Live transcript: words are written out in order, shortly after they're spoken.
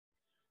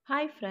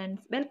Hi friends,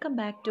 welcome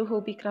back to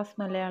Hobby Crafts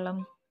Malayalam.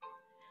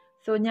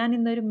 So ഞാൻ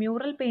ഇന്നൊരു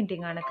mural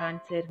painting ആണ്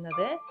കാണിച്ചു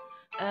തരുന്നത്.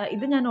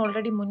 ഇത് ഞാൻ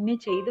ഓൾറെഡി മുന്നേ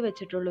ചെയ്ത്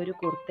വെച്ചിട്ടുള്ള ഒരു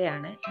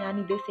കുർത്തയാണ്. ഞാൻ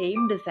ഇത്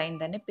സെയിം ഡിസൈൻ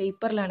തന്നെ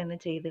പേപ്പറിലാണ് ഇന്ന്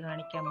ചെയ്ത്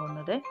കാണിക്കാൻ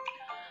പോകുന്നത്.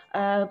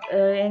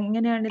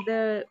 എങ്ങനെയാണിത്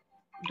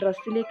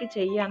ഡ്രസ്സിലേക്ക്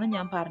ചെയ്യാമെന്ന്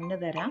ഞാൻ പറഞ്ഞു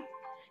തരാം.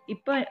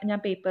 ഇപ്പോൾ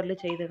ഞാൻ പേപ്പറിൽ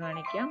ചെയ്ത്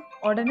കാണിക്കാം.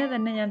 ഉടനെ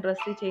തന്നെ ഞാൻ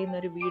ഡ്രസ്സിൽ ചെയ്യുന്ന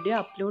ഒരു വീഡിയോ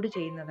അപ്ലോഡ്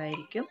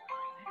ചെയ്യുന്നതായിരിക്കും.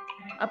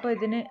 അപ്പോൾ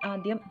ഇതിന്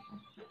ആദ്യം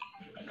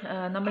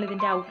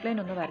നമ്മളിതിൻ്റെ ഔട്ട്ലൈൻ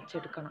ഒന്ന്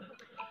വരച്ചെടുക്കണം.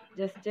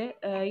 ജസ്റ്റ്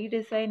ഈ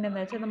ഡിസൈൻ എന്ന്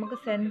വെച്ചാൽ നമുക്ക്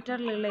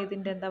സെൻറ്ററിലുള്ള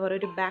ഇതിൻ്റെ എന്താ പറയുക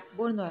ഒരു ബാക്ക്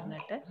ബോൺ എന്ന്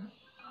പറഞ്ഞിട്ട്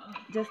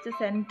ജസ്റ്റ്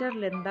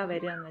സെൻറ്ററിൽ എന്താ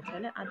വരിക എന്ന്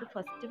വെച്ചാൽ അത്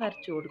ഫസ്റ്റ്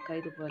വരച്ചു കൊടുക്കുക.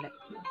 ഇതുപോലെ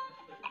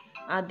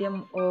ആദ്യം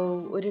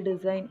ഒരു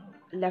ഡിസൈൻ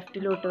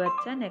ലെഫ്റ്റിലോട്ട്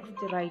വരച്ചാൽ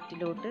നെക്സ്റ്റ്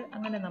റൈറ്റിലോട്ട്,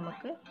 അങ്ങനെ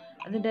നമുക്ക്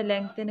അതിൻ്റെ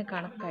ലെങ്ത്തിന്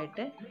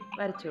കണക്കായിട്ട്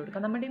വരച്ചു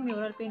കൊടുക്കാം. നമ്മുടെ ഈ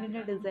മ്യൂറൽ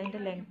പെയിൻറ്റിൻ്റെ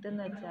ഡിസൈൻ്റെ ലെങ്ത്ത്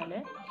എന്ന് വെച്ചാൽ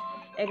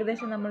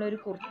ഏകദേശം നമ്മളൊരു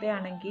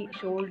കുർത്തയാണെങ്കിൽ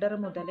ഷോൾഡർ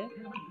മുതൽ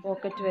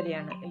പോക്കറ്റ്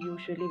വരെയാണ്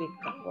യൂഷ്വലി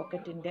വെക്കുക.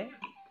 പോക്കറ്റിൻ്റെ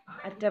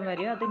അറ്റം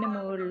വരെയോ അതിൻ്റെ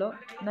മുകളിലോ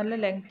നല്ല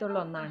ലെങ്ത്തുള്ള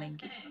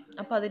ഒന്നാണെങ്കിൽ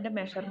അപ്പോൾ അതിൻ്റെ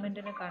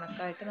മെഷർമെൻറ്റിന്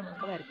കണക്കായിട്ട്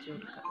നമുക്ക് വരച്ചു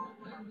കൊടുക്കാം.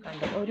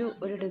 കണ്ടോ,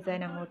 ഒരു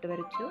ഡിസൈൻ അങ്ങോട്ട്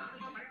വരച്ചു,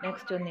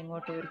 നെക്സ്റ്റ് ഒന്ന്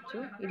ഇങ്ങോട്ട് വരച്ചു,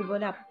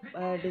 ഇതുപോലെ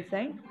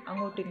ഡിസൈൻ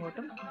അങ്ങോട്ടും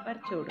ഇങ്ങോട്ടും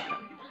വരച്ചു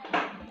കൊടുക്കാം.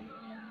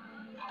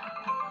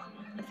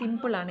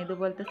 സിമ്പിളാണ്,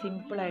 ഇതുപോലത്തെ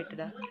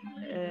സിമ്പിളായിട്ട്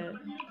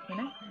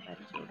ഇങ്ങനെ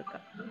വരച്ചു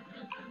കൊടുക്കാം.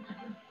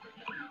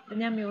 ഇത്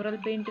ഞാൻ മ്യൂറൽ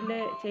പെയിൻറ്റിൽ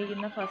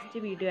ചെയ്യുന്ന ഫസ്റ്റ്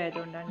വീഡിയോ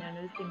ആയതുകൊണ്ടാണ്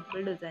ഞാനൊരു സിമ്പിൾ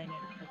ഡിസൈൻ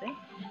എടുത്തത്.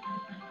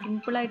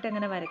 സിമ്പിളായിട്ട്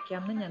എങ്ങനെ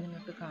വരയ്ക്കാമെന്ന് ഞാൻ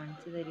നിങ്ങൾക്ക്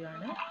കാണിച്ചു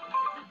തരുവാണ്.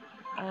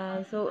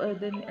 സോ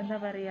ഇത് എന്താ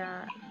പറയുക,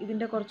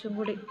 ഇതിൻ്റെ കുറച്ചും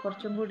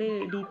കൂടി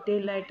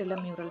ഡീറ്റെയിൽഡ് ആയിട്ടുള്ള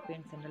മ്യൂറൽ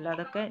പെയിൻറ്റ്സ് ഉണ്ടല്ലോ,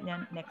 അതൊക്കെ ഞാൻ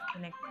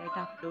നെക്സ്റ്റ് ആയിട്ട്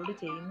അപ്ലോഡ്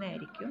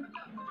ചെയ്യുന്നതായിരിക്കും.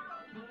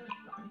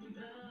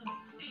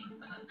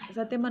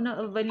 സത്യം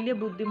പറഞ്ഞാൽ വലിയ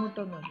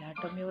ബുദ്ധിമുട്ടൊന്നുമില്ല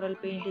കേട്ടോ മ്യൂറൽ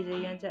പെയിൻറ്റ്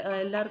ചെയ്യാൻ.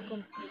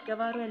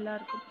 മിക്കവാറും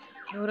എല്ലാവർക്കും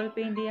മ്യൂറൽ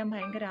പെയിൻറ്റ് ചെയ്യാൻ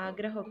ഭയങ്കര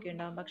ആഗ്രഹമൊക്കെ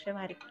ഉണ്ടാകും, പക്ഷെ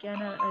വരയ്ക്കാൻ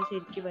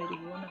ശരിക്കും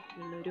വരുമോ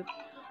എന്നൊക്കെയുള്ളൊരു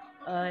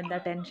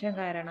ടെൻഷൻ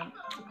കാരണം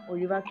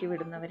ഒഴിവാക്കി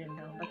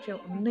വിടുന്നവരുണ്ടാകും. പക്ഷെ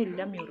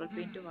ഒന്നുമില്ല, മ്യൂറൽ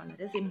പെയിൻറ്റ്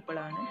വളരെ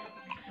സിമ്പിളാണ്.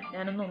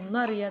 ഞാനൊന്നും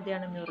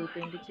അറിയാതെയാണ് മ്യൂറൽ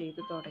പെയിൻറ്റ്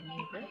ചെയ്ത്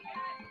തുടങ്ങിയത്.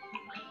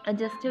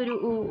 ജസ്റ്റ്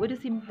ഒരു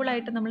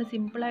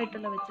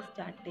സിമ്പിളായിട്ടുള്ള വെച്ച്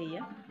സ്റ്റാർട്ട്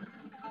ചെയ്യാം.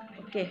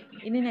 ഓക്കെ,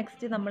 ഇനി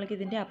നെക്സ്റ്റ് നമ്മൾക്ക്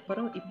ഇതിൻ്റെ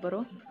അപ്പുറവും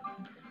ഇപ്പുറവും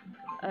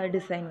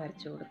ഡിസൈൻ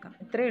വരച്ചു കൊടുക്കാം.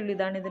 ഇത്രയേ ഉള്ളൂ.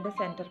 ഇതാണ് ഇതിൻ്റെ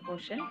സെൻറ്റർ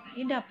പോർഷൻ.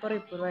 ഇതിൻ്റെ അപ്പുറം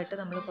ഇപ്പുറമായിട്ട്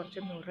നമ്മൾ കുറച്ച്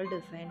മ്യൂറൽ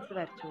ഡിസൈൻസ്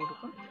വരച്ചു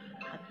കൊടുക്കും.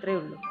 അത്രയേ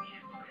ഉള്ളൂ.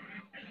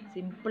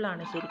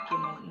 സിമ്പിളാണ്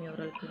ശരിക്കും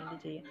മ്യൂറൽ പെയിൻറ്റ്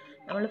ചെയ്യാൻ.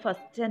 നമ്മൾ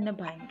ഫസ്റ്റ് തന്നെ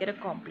ഭയങ്കര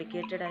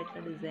കോംപ്ലിക്കേറ്റഡ്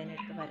ആയിട്ടുള്ള ഡിസൈൻ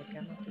എടുത്ത്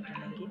വരയ്ക്കാൻ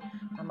നോക്കിയിട്ടുണ്ടെങ്കിൽ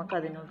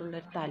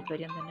നമുക്കതിനോടുള്ളൊരു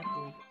താല്പര്യം തന്നെ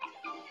പോകും.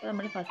 അപ്പോൾ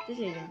നമ്മൾ ഫസ്റ്റ്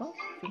ചെയ്യുമ്പോൾ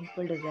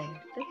സിമ്പിൾ ഡിസൈൻ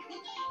എടുത്ത്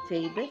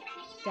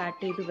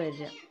സ്റ്റാർട്ട് ചെയ്ത്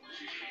വരിക.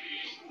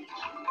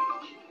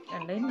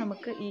 കണ്ടെങ്കിൽ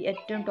നമുക്ക് ഈ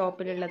ഏറ്റവും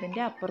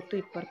ടോപ്പിലുള്ളതിൻ്റെ അപ്പുറത്തും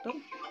ഇപ്പുറത്തും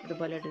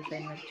ഇതുപോലെ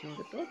ഡിസൈൻ വരച്ചു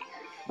കൊടുത്തു.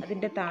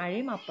 അതിൻ്റെ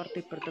താഴെയും അപ്പുറത്തും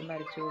ഇപ്പുറത്തും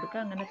വരച്ചു കൊടുക്കുക.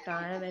 അങ്ങനെ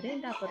താഴെ വരെ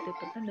ഇതിൻ്റെ അപ്പുറത്തും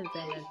ഇപ്പുറത്തും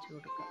ഡിസൈൻ വരച്ചു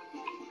കൊടുക്കുക.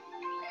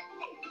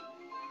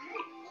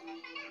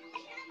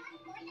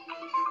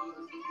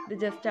 ഇത്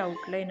ജസ്റ്റ്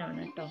ഔട്ട്ലൈൻ ആണ്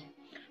കേട്ടോ.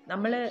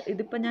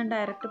 ഇതിപ്പോൾ ഞാൻ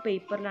ഡയറക്റ്റ്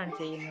പേപ്പറിലാണ്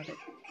ചെയ്യുന്നത്.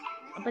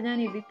 അപ്പോൾ ഞാൻ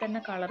ഇതിൽ തന്നെ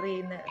കളർ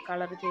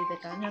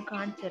ചെയ്തിട്ടാണ് ഞാൻ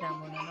കാണിച്ചു തരാൻ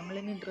പോകുന്നത്.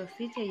 നമ്മളിനി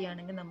ഡ്രസ്സിൽ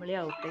ചെയ്യുകയാണെങ്കിൽ നമ്മൾ ഈ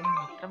ഔട്ട്ലൈൻ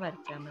മാത്രം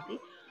വരച്ചാൽ മതി.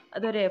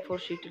 അതൊരു A4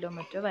 ഷീറ്റിലോ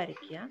മറ്റോ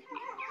വരയ്ക്കുക.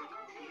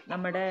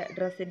 നമ്മുടെ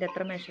ഡ്രസ്സിൻ്റെ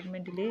എത്ര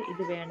മെഷർമെൻറ്റിൽ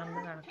ഇത്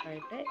വേണമെന്ന്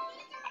കണക്കായിട്ട്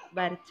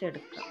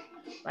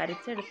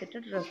വരച്ചെടുത്തിട്ട്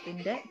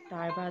ഡ്രസ്സിൻ്റെ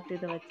താഴ്ഭാഗത്ത്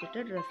ഇത് വെച്ചിട്ട്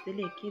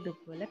ഡ്രസ്സിലേക്ക്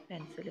ഇതുപോലെ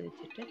പെൻസിൽ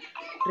വെച്ചിട്ട്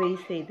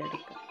ട്രേസ്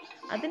ചെയ്തെടുക്കുക.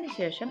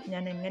 അതിനുശേഷം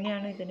ഞാൻ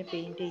എങ്ങനെയാണ് ഇതിന്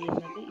പെയിൻറ്റ്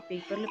ചെയ്യുന്നത്, ഈ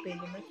പേപ്പറിൽ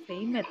പെയിൻറ്റ് ചെയ്യുന്നത്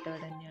സെയിം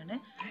മെത്തേഡ് തന്നെയാണ്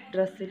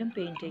ഡ്രസ്സിലും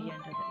പെയിൻറ്റ്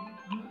ചെയ്യേണ്ടത്.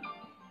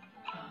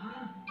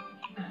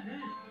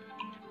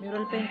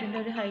 മ്യൂറൽ പെയിൻറ്റിൻ്റെ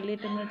ഒരു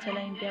ഹൈലൈറ്റ് എന്ന് വെച്ചാൽ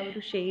അതിൻ്റെ ആ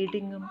ഒരു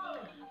ഷെയ്ഡിങ്ങും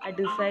ആ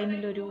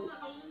ഡിസൈനിലൊരു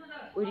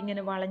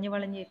ഇങ്ങനെ വളഞ്ഞ്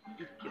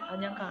ഇരിക്കും. അത്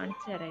ഞാൻ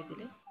കാണിച്ചു തരാം ഇതിൽ.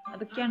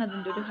 അതൊക്കെയാണ്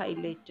അതിൻ്റെ ഒരു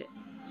ഹൈലൈറ്റ്.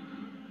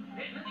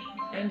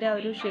 അതിൻ്റെ ആ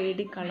ഒരു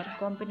ഷെയ്ഡിങ് കളർ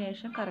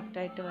കോമ്പിനേഷൻ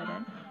കറക്റ്റായിട്ട്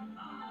വരാൻ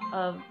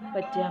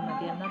പറ്റിയാൽ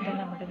മതി. എന്നാൽ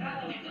തന്നെ നമ്മുടെ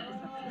മ്യൂറൽ പെയിൻറ്റ്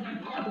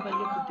സക്സസ്ഫുൾ. അത്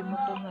വലിയ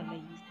ബുദ്ധിമുട്ടൊന്നുമല്ല,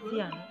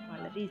 ഈസിയാണ്,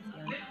 വളരെ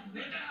ഈസിയാണ്.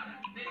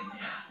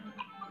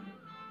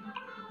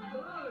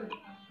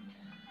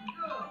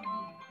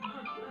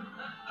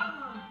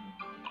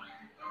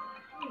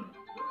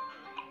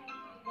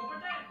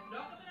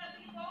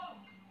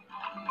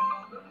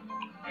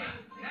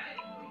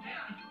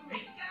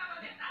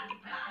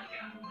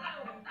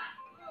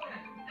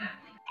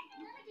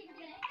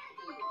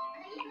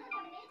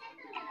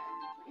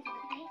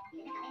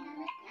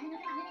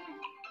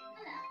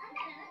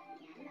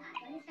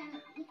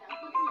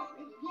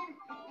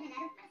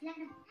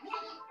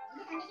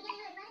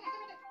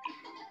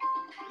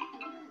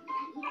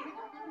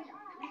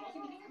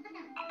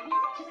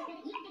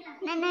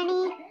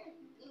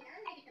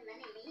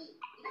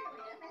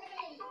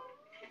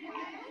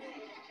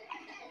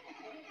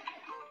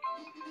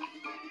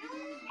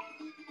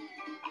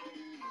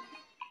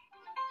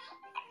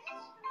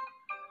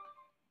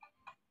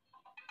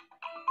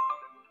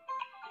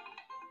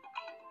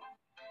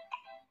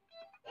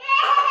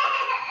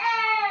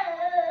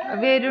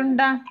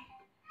 വരുണ്ട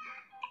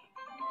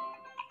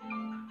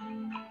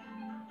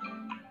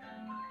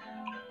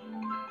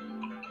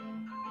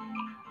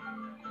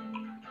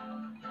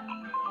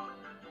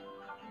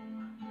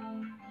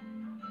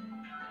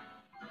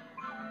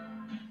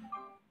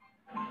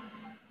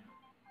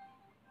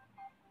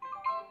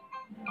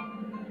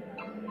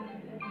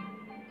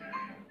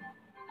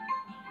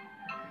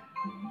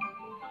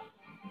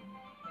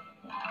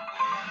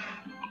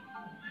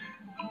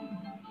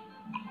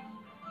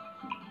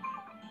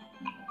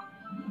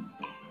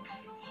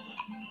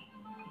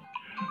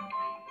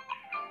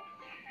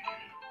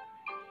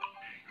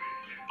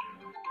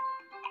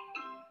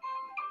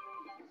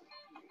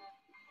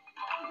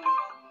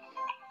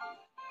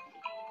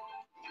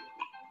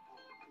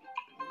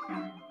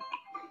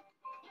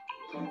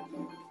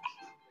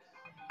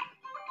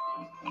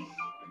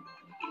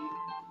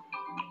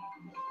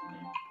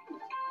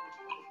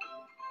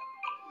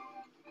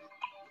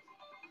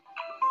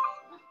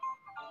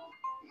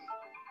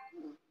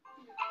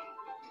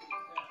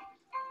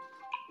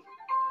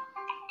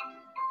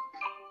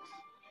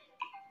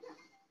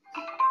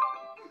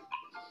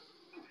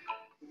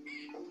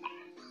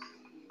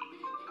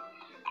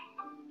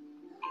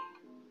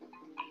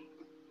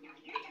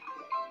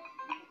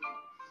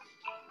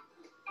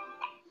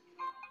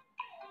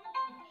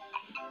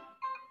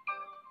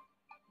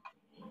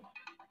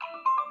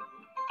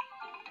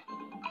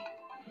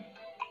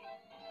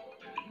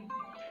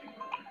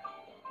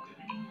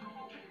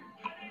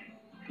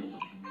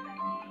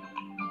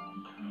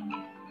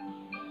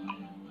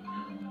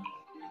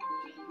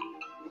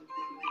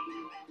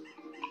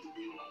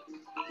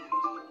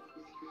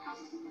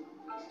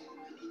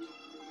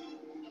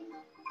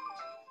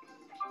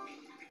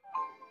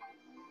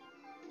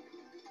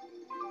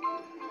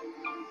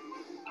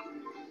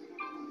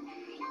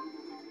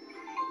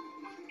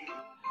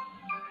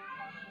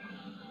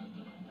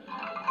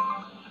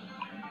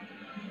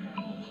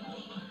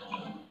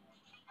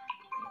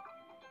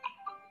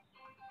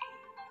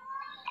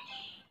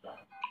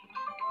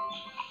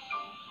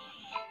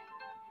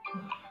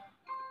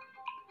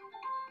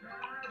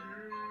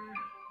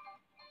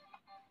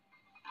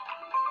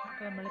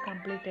അപ്പോൾ നമ്മൾ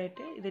കംപ്ലീറ്റ്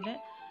ആയിട്ട് ഇതിന്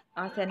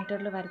ആ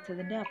സെൻറ്ററിൽ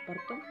വരച്ചതിൻ്റെ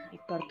അപ്പുറത്തും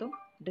ഇപ്പുറത്തും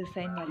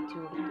ഡിസൈൻ വരച്ചു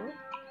കൊടുത്തു.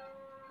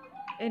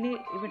 ഇനി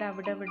ഇവിടെ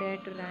അവിടെ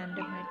ആയിട്ട്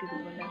റാൻഡമായിട്ട്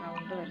ഇതുപോലെ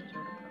റൗണ്ട് വരച്ചു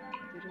കൊടുക്കണം.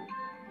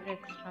 ഒരു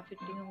എക്സ്ട്രാ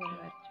ഫിറ്റിങ് പോലെ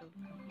വരച്ചു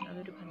കൊടുക്കണം.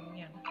 അതൊരു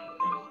ഭംഗിയാണ്.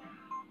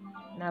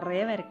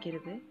 നിറയെ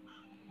വരയ്ക്കരുത്.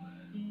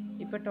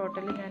 ഇപ്പോൾ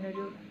ടോട്ടലി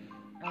ഞാനൊരു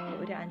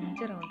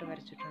 5 റൗണ്ട്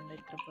വരച്ചിട്ടുണ്ട്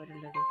ഇത്ര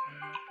പോലുള്ള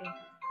ഡിസൈനൊക്കെ.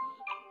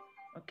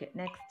 ഓക്കെ,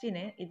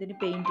 നെക്സ്റ്റിന് ഇതിന്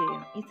പെയിൻറ്റ്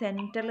ചെയ്യണം. ഈ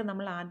സെൻറ്ററിൽ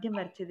നമ്മൾ ആദ്യം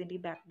വരച്ചതിൻ്റെ ഈ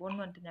ബാക്ക് ബോൺ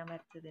എന്ന് പറഞ്ഞിട്ട് ഞാൻ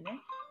വരച്ചതിന്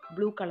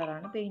ബ്ലൂ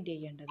കളറാണ് പെയിൻറ്റ്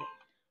ചെയ്യേണ്ടത്.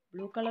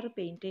 ബ്ലൂ കളർ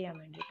പെയിൻറ്റ് ചെയ്യാൻ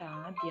വേണ്ടിയിട്ട്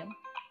ആദ്യം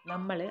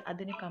നമ്മൾ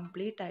അതിന്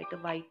കംപ്ലീറ്റ് ആയിട്ട്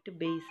വൈറ്റ്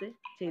ബേസ്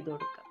ചെയ്ത്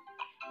കൊടുക്കുക.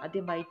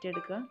 ആദ്യം വൈറ്റ്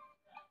എടുക്കുക,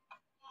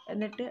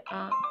 എന്നിട്ട്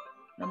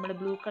നമ്മൾ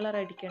ബ്ലൂ കളർ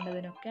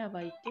അടിക്കേണ്ടതിനൊക്കെ ആ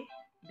വൈറ്റ്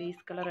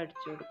ബേസ് കളർ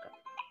അടിച്ചു കൊടുക്കുക.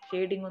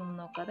 ഷെയ്ഡിങ് ഒന്നും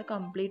നോക്കാതെ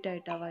കംപ്ലീറ്റ്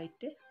ആയിട്ട് ആ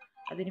വൈറ്റ്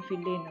അതിന്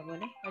ഫില്ല് ചെയ്യുന്ന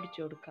പോലെ അടിച്ചു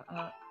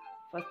കൊടുക്കുക.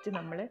 ഫസ്റ്റ്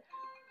നമ്മൾ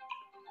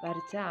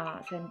വരച്ച ആ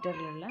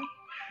സെൻറ്ററിലുള്ള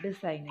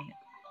ഡിസൈനിന്.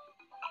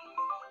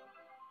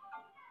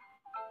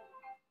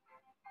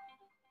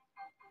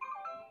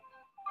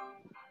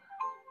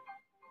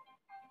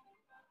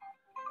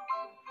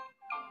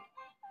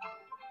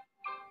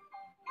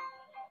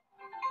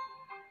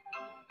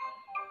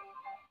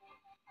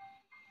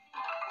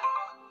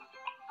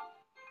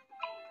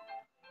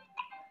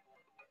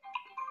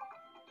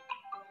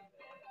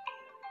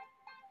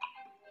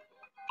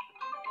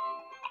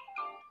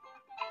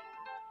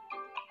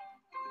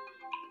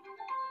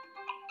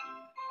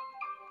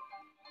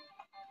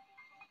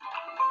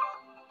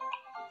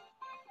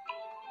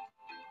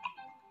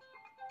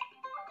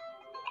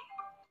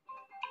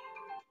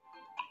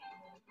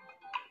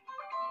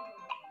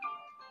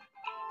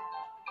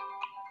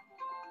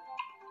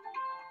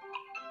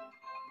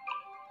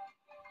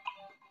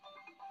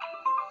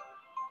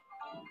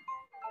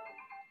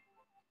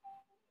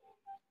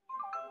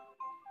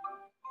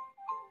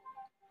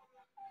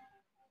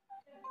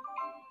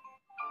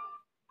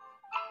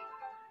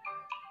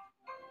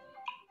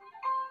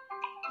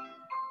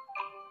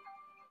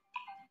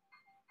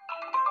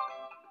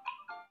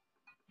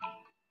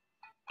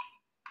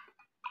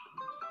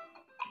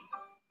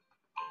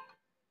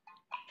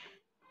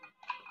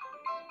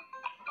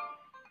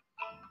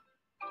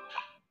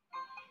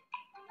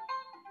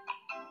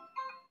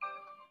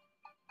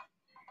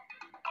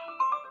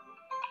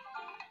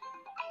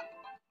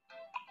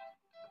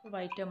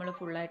 വൈറ്റ് നമ്മൾ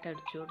ഫുള്ളായിട്ട്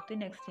അടിച്ചു കൊടുത്ത്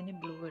നെക്സ്റ്റിന്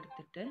ബ്ലൂ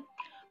എടുത്തിട്ട്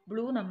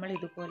ബ്ലൂ നമ്മൾ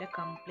ഇതുപോലെ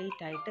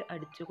കംപ്ലീറ്റ് ആയിട്ട്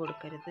അടിച്ചു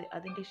കൊടുക്കരുത്.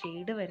 അതിൻ്റെ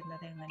ഷെയ്ഡ്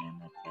വരുന്നത്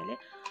എങ്ങനെയാണെന്ന് വെച്ചാൽ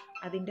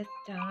അതിൻ്റെ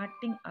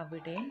സ്റ്റാർട്ടിങ്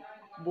അവിടെ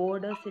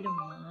ബോർഡേഴ്സിൽ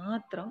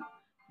മാത്രം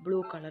ബ്ലൂ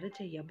കളർ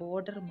ചെയ്യുക.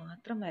 ബോർഡർ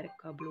മാത്രം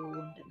വരയ്ക്കുക ബ്ലൂ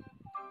കൊണ്ട്.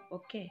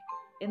 ഓക്കെ,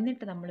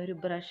 എന്നിട്ട് നമ്മളൊരു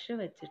ബ്രഷ്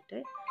വെച്ചിട്ട്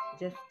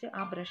ജസ്റ്റ്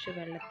ആ ബ്രഷ്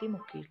വെള്ളത്തിൽ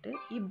മുക്കിയിട്ട്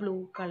ഈ ബ്ലൂ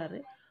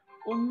കളറ്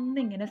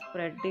ഒന്നിങ്ങനെ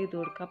സ്പ്രെഡ് ചെയ്ത്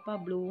കൊടുക്കുക. അപ്പോൾ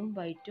ആ ബ്ലൂവും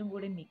വൈറ്റും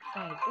കൂടി മിക്സ്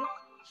ആയിട്ട്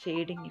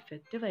ഷെയ്ഡിങ്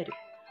ഇഫക്റ്റ് വരും.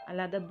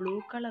 അല്ലാതെ ബ്ലൂ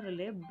കളറിൽ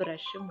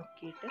ബ്രഷ്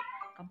മുക്കിയിട്ട്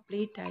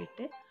കംപ്ലീറ്റ്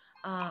ആയിട്ട്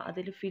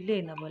അതിൽ ഫില്ല്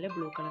ചെയ്യുന്ന പോലെ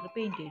ബ്ലൂ കളർ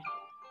പെയിൻറ്റ് ചെയ്യും.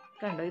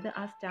 കണ്ടോ, ഇത്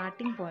ആ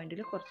സ്റ്റാർട്ടിങ്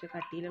പോയിന്റിൽ കുറച്ച്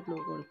കട്ടിയിൽ ബ്ലൂ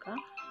കൊടുക്കുക,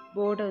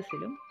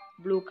 ബോർഡേഴ്സിലും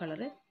ബ്ലൂ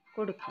കളർ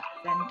കൊടുക്കുക.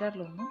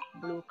 സെൻറ്ററിലൊന്നും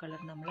ബ്ലൂ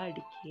കളർ നമ്മൾ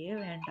അടിക്കുകയേ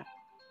വേണ്ട.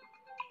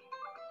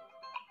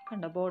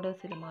 കണ്ടോ,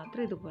 ബോർഡേഴ്സിൽ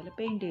മാത്രം ഇതുപോലെ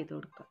പെയിൻറ്റ് ചെയ്ത്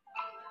കൊടുക്കുക.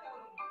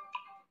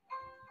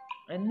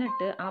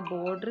 എന്നിട്ട് ആ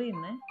ബോർഡറിൽ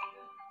നിന്ന്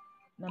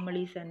നമ്മൾ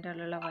ഈ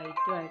സെൻറ്ററിലുള്ള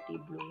വൈറ്റുമായിട്ട്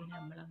ഈ ബ്ലൂവിനെ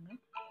നമ്മളങ്ങ്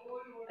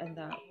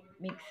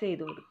മിക്സ്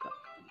ചെയ്ത് കൊടുക്കുക.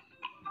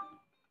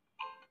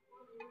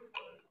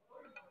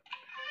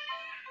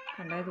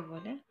 കണ്ടോ,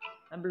 ഇതുപോലെ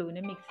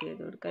ബ്ലൂവിനെ മിക്സ്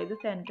ചെയ്ത് കൊടുക്കുക. ഇത്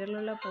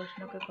സെൻറ്ററിലുള്ള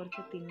പോർഷനൊക്കെ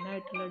കുറച്ച്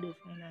തിന്നായിട്ടുള്ള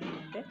ഡിസൈൻ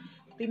ആയതുകൊണ്ട്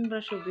തിൻ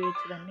ബ്രഷ്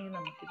ഉപയോഗിച്ച് തന്നെ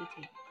നമുക്കിത്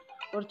ചെയ്യാം.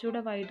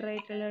 കുറച്ചുകൂടെ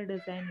വൈഡറായിട്ടുള്ള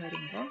ഡിസൈൻ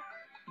വരുമ്പോൾ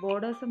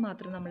ബോർഡേഴ്സ്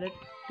മാത്രം നമ്മൾ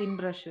തിൻ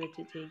ബ്രഷ്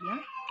വെച്ച് ചെയ്യുക.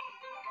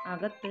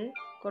 അകത്ത്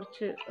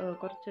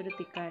കുറച്ചൊരു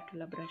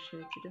തിക്കായിട്ടുള്ള ബ്രഷ്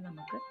വെച്ചിട്ട്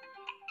നമുക്ക്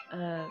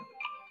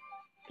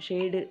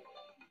ഷെയ്ഡ്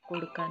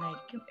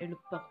കൊടുക്കാനായിരിക്കും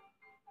എളുപ്പം.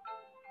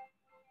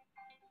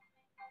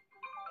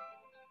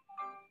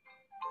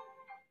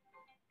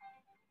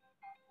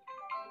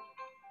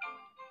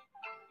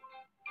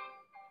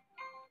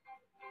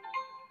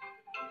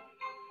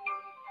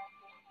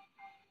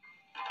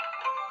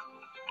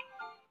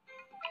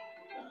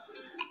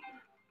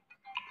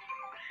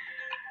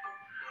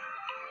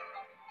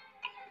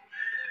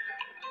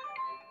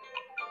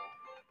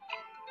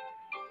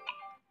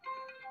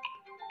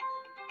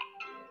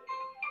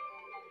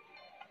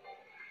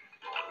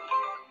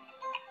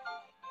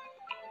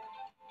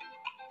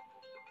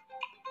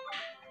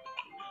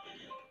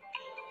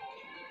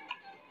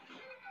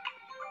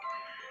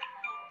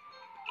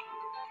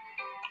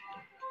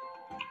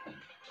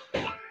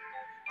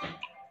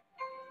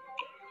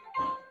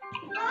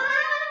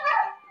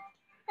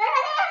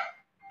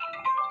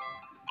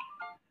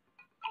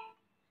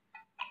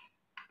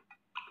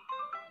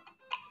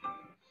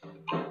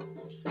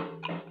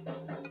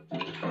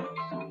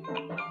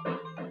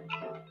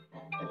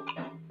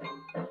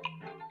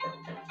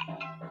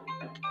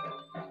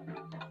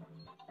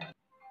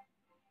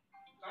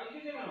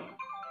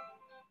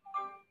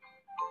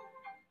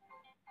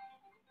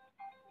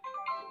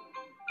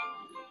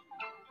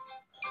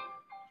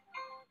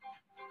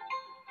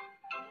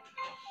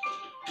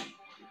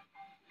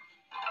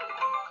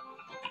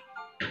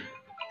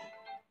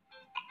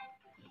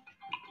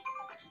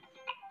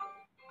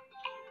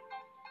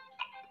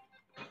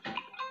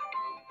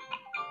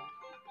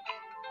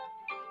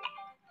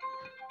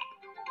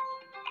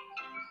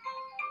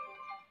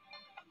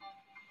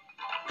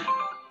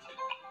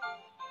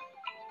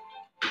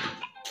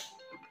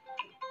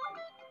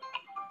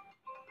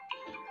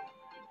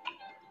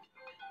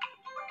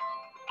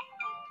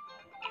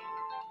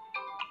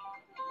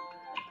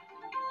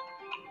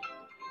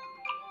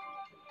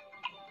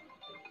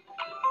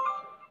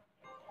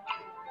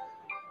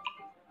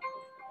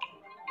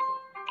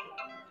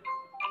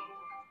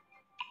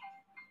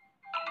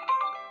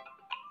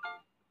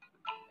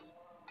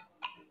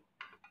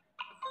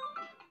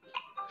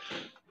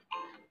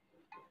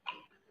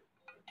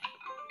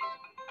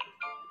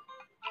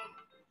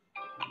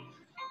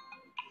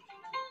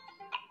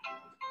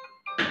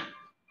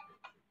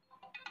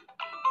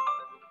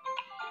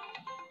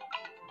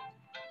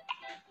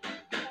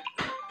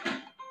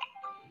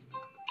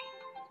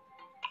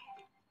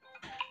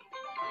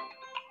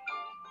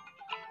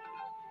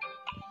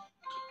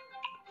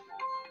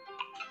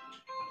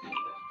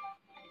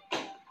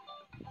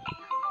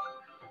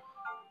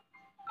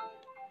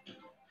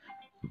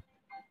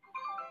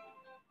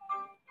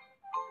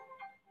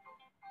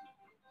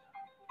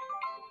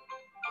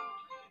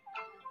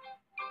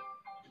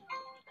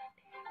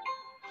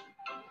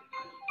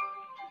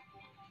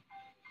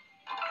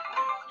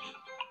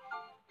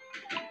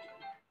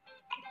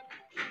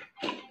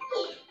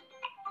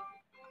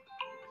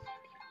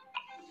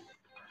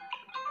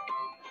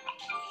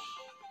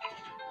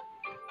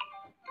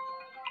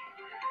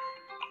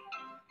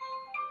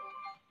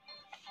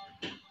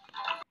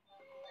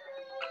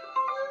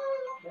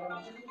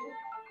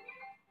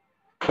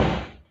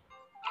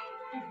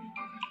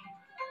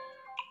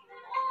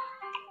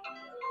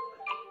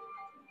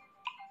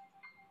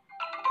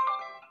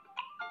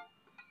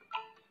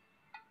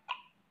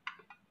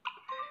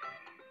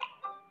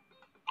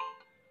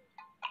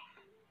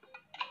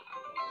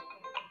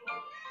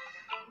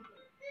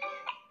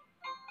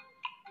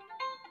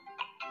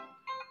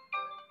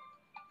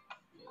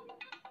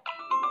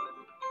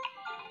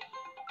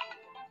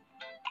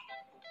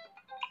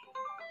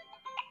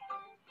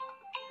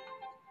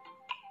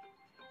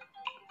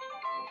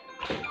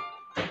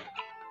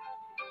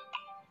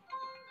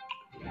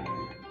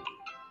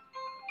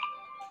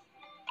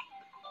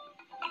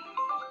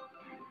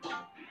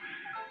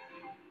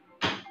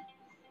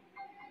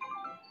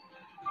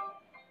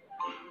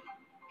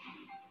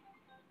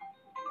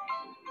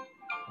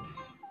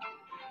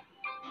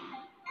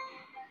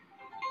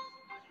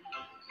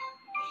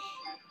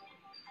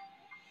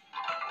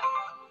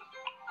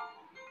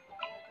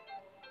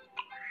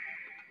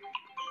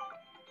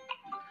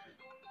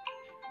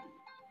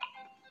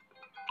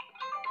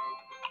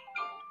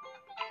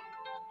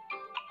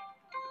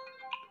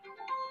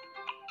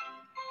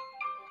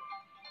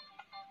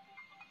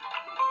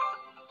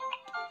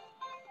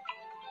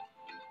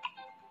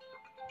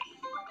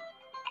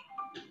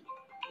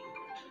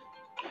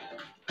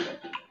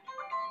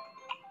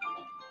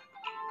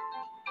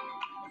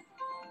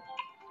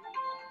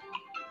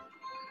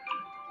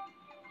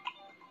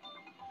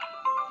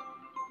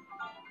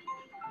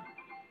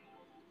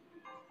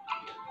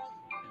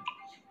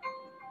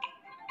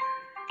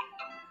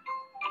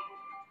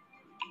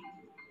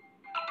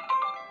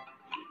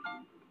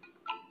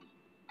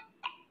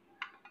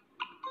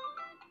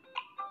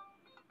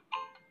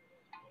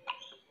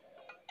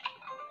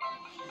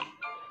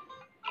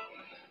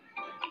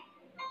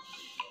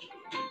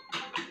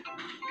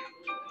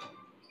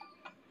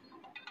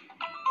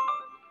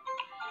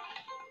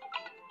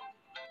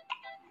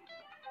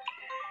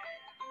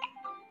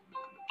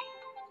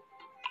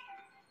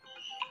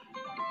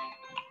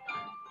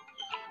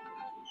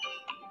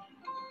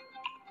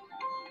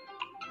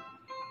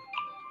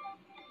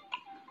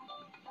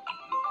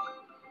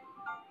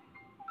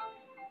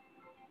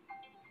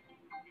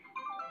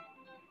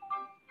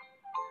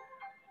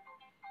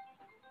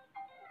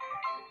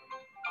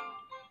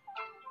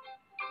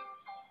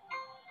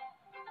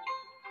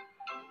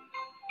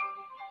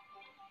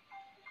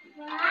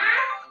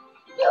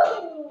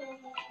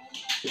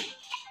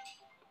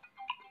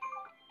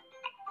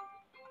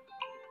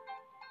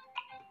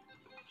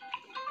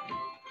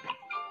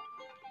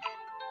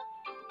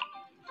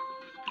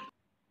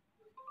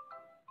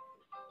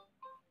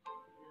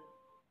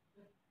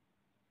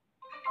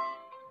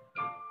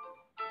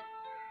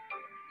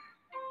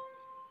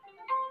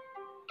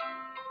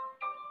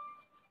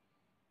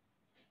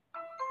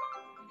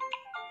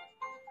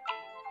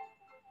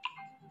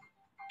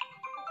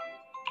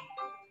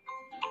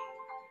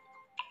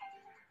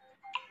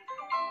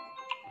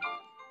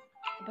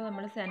 അപ്പോൾ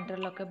നമ്മൾ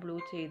സെൻറ്ററിലൊക്കെ ബ്ലൂ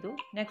ചെയ്തു.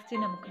 നെക്സ്റ്റ്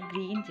നമുക്ക്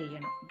ഗ്രീൻ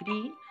ചെയ്യണം.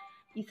 ഗ്രീൻ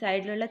ഈ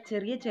സൈഡിലുള്ള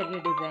ചെറിയ ചെറിയ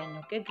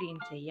ഡിസൈനൊക്കെ ഗ്രീൻ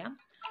ചെയ്യാം.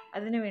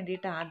 അതിന്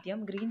വേണ്ടിയിട്ട് ആദ്യം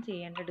ഗ്രീൻ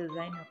ചെയ്യേണ്ട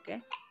ഡിസൈനൊക്കെ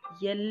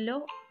യെല്ലോ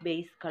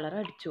ബേസ് കളർ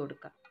അടിച്ചു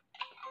കൊടുക്കാം.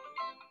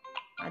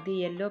 അത്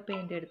യെല്ലോ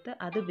പെയിൻ്റ് എടുത്ത്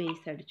അത്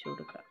ബേസ് അടിച്ചു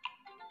കൊടുക്കുക.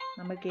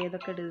 നമുക്ക്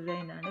ഏതൊക്കെ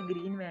ഡിസൈനാണ്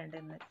ഗ്രീൻ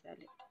വേണ്ടതെന്ന്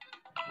വെച്ചാൽ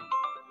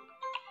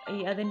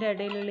അതിൻ്റെ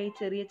ഇടയിലുള്ള ഈ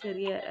ചെറിയ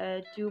ചെറിയ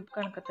ട്യൂബ്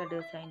കണക്കത്തെ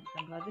ഡിസൈൻസ്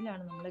ഉണ്ടോ,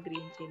 അതിലാണ് നമ്മൾ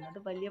ഗ്രീൻ ചെയ്യുന്നത്.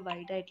 വലിയ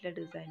വൈഡായിട്ടുള്ള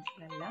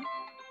ഡിസൈൻസിലല്ല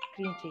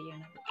ഗ്രീൻ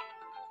ചെയ്യണത്.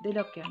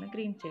 ഇതിലൊക്കെയാണ്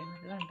ഗ്രീൻ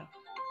ചെയ്യുന്നത്, കണ്ടോ.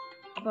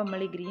 അപ്പോൾ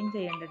നമ്മൾ ഈ ഗ്രീൻ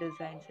ചെയ്യേണ്ട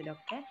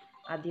ഡിസൈൻസിലൊക്കെ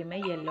ആദ്യമേ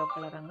യെല്ലോ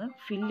കളർ അങ്ങ്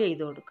ഫില്ല്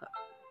ചെയ്ത് കൊടുക്കുക.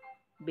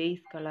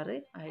 ബേസ് കളറ്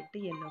ആയിട്ട്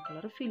യെല്ലോ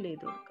കളർ ഫില്ല്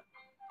ചെയ്ത് കൊടുക്കുക.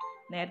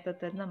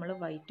 നേരത്തെ നമ്മൾ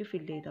വൈറ്റ്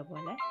ഫില്ല് ചെയ്ത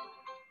പോലെ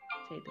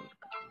ചെയ്ത്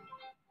കൊടുക്കുക.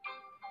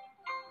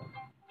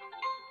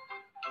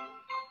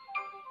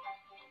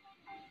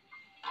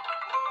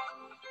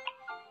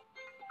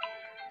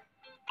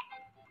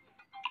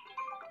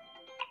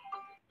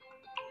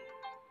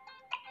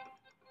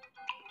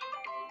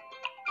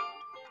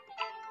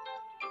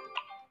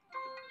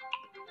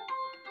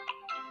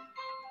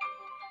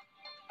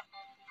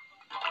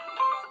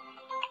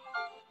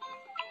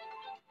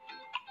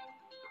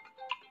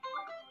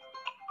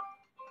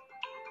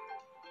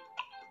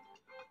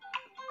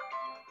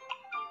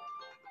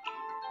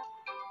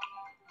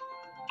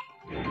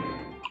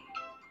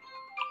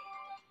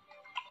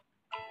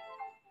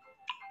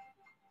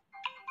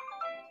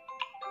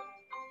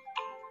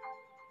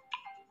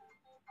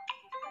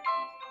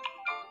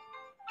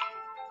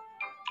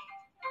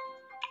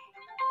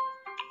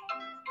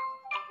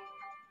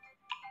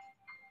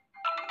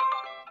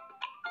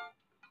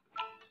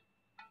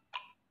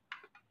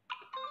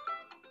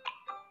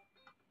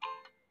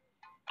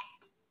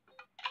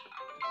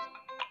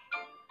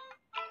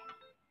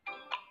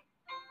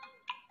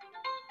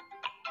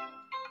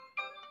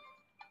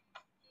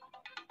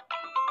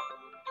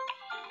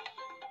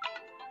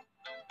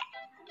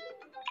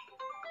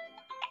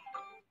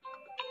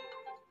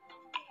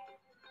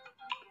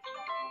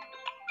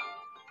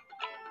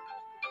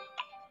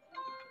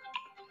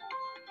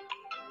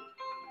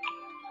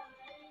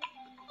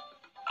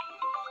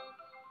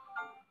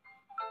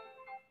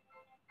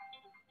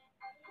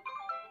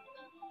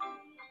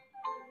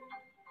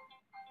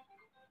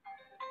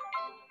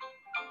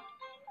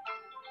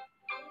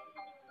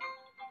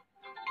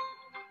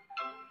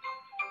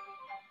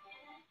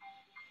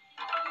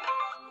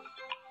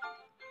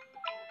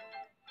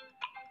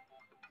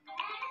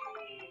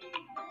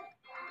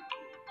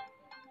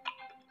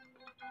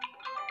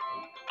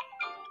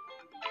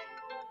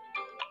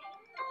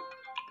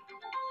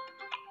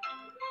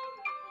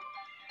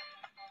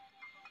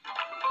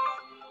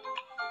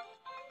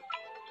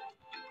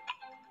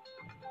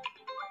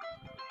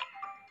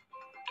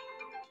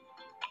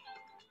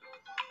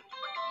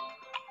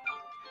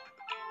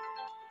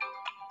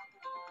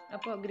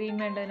 അപ്പോൾ ഗ്രീൻ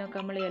വേണ്ടതിനൊക്കെ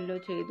നമ്മൾ യെല്ലോ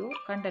ചെയ്തു,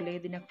 കണ്ടല്ലേ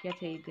ഇതിനൊക്കെയാണ്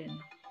ചെയ്തതെന്ന്.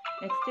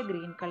 നെക്സ്റ്റ്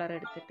ഗ്രീൻ കളർ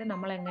എടുത്തിട്ട്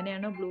നമ്മൾ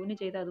എങ്ങനെയാണോ ബ്ലൂവിന്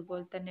ചെയ്ത്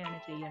അതുപോലെ തന്നെയാണ്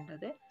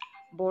ചെയ്യേണ്ടത്.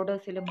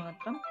 ബോർഡേഴ്സിൽ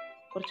മാത്രം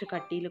കുറച്ച്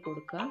കട്ടിയിൽ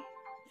കൊടുക്കുക,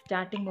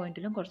 സ്റ്റാർട്ടിംഗ്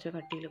പോയിന്റിലും കുറച്ച്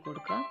കട്ടിയിൽ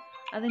കൊടുക്കുക.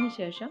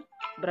 അതിനുശേഷം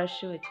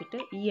ബ്രഷ് വെച്ചിട്ട്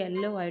ഈ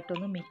യെല്ലോ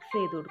ആയിട്ടൊന്ന് മിക്സ്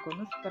ചെയ്ത് കൊടുക്കുക,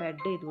 ഒന്ന്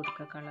സ്പ്രെഡ് ചെയ്ത്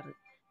കൊടുക്കുക. കളർ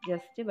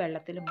ജസ്റ്റ്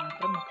വെള്ളത്തിൽ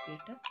മാത്രം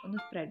മുക്കിയിട്ട് ഒന്ന്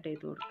സ്പ്രെഡ്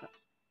ചെയ്ത് കൊടുക്കുക.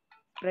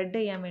 സ്പ്രെഡ്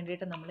ചെയ്യാൻ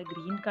വേണ്ടിയിട്ട് നമ്മൾ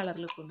ഗ്രീൻ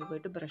കളറിൽ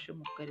കൊണ്ടുപോയിട്ട് ബ്രഷ്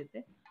മുക്കരുത്,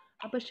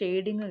 അപ്പോൾ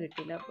ഷെയ്ഡിങ്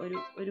കിട്ടില്ല,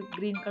 ഒരു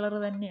ഗ്രീൻ കളർ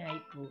തന്നെ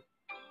ആയിപ്പോവും.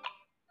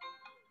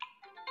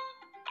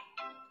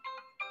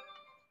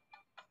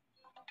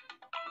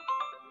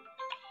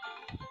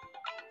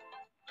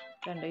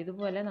 കണ്ടോ,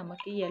 ഇതുപോലെ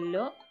നമുക്ക് ഈ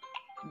yellow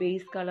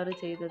base colour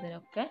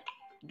ചെയ്തതിനൊക്കെ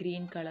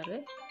green colour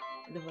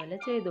ഇതുപോലെ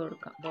ചെയ്ത്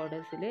കൊടുക്കാം.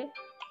 ബോർഡേഴ്സിൽ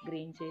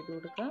ഗ്രീൻ ചെയ്ത്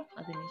കൊടുക്കുക.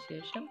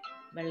 അതിനുശേഷം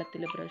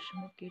വെള്ളത്തിൽ ബ്രഷ്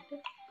മുക്കിയിട്ട്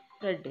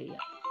സ്പ്രെഡ്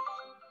ചെയ്യാം.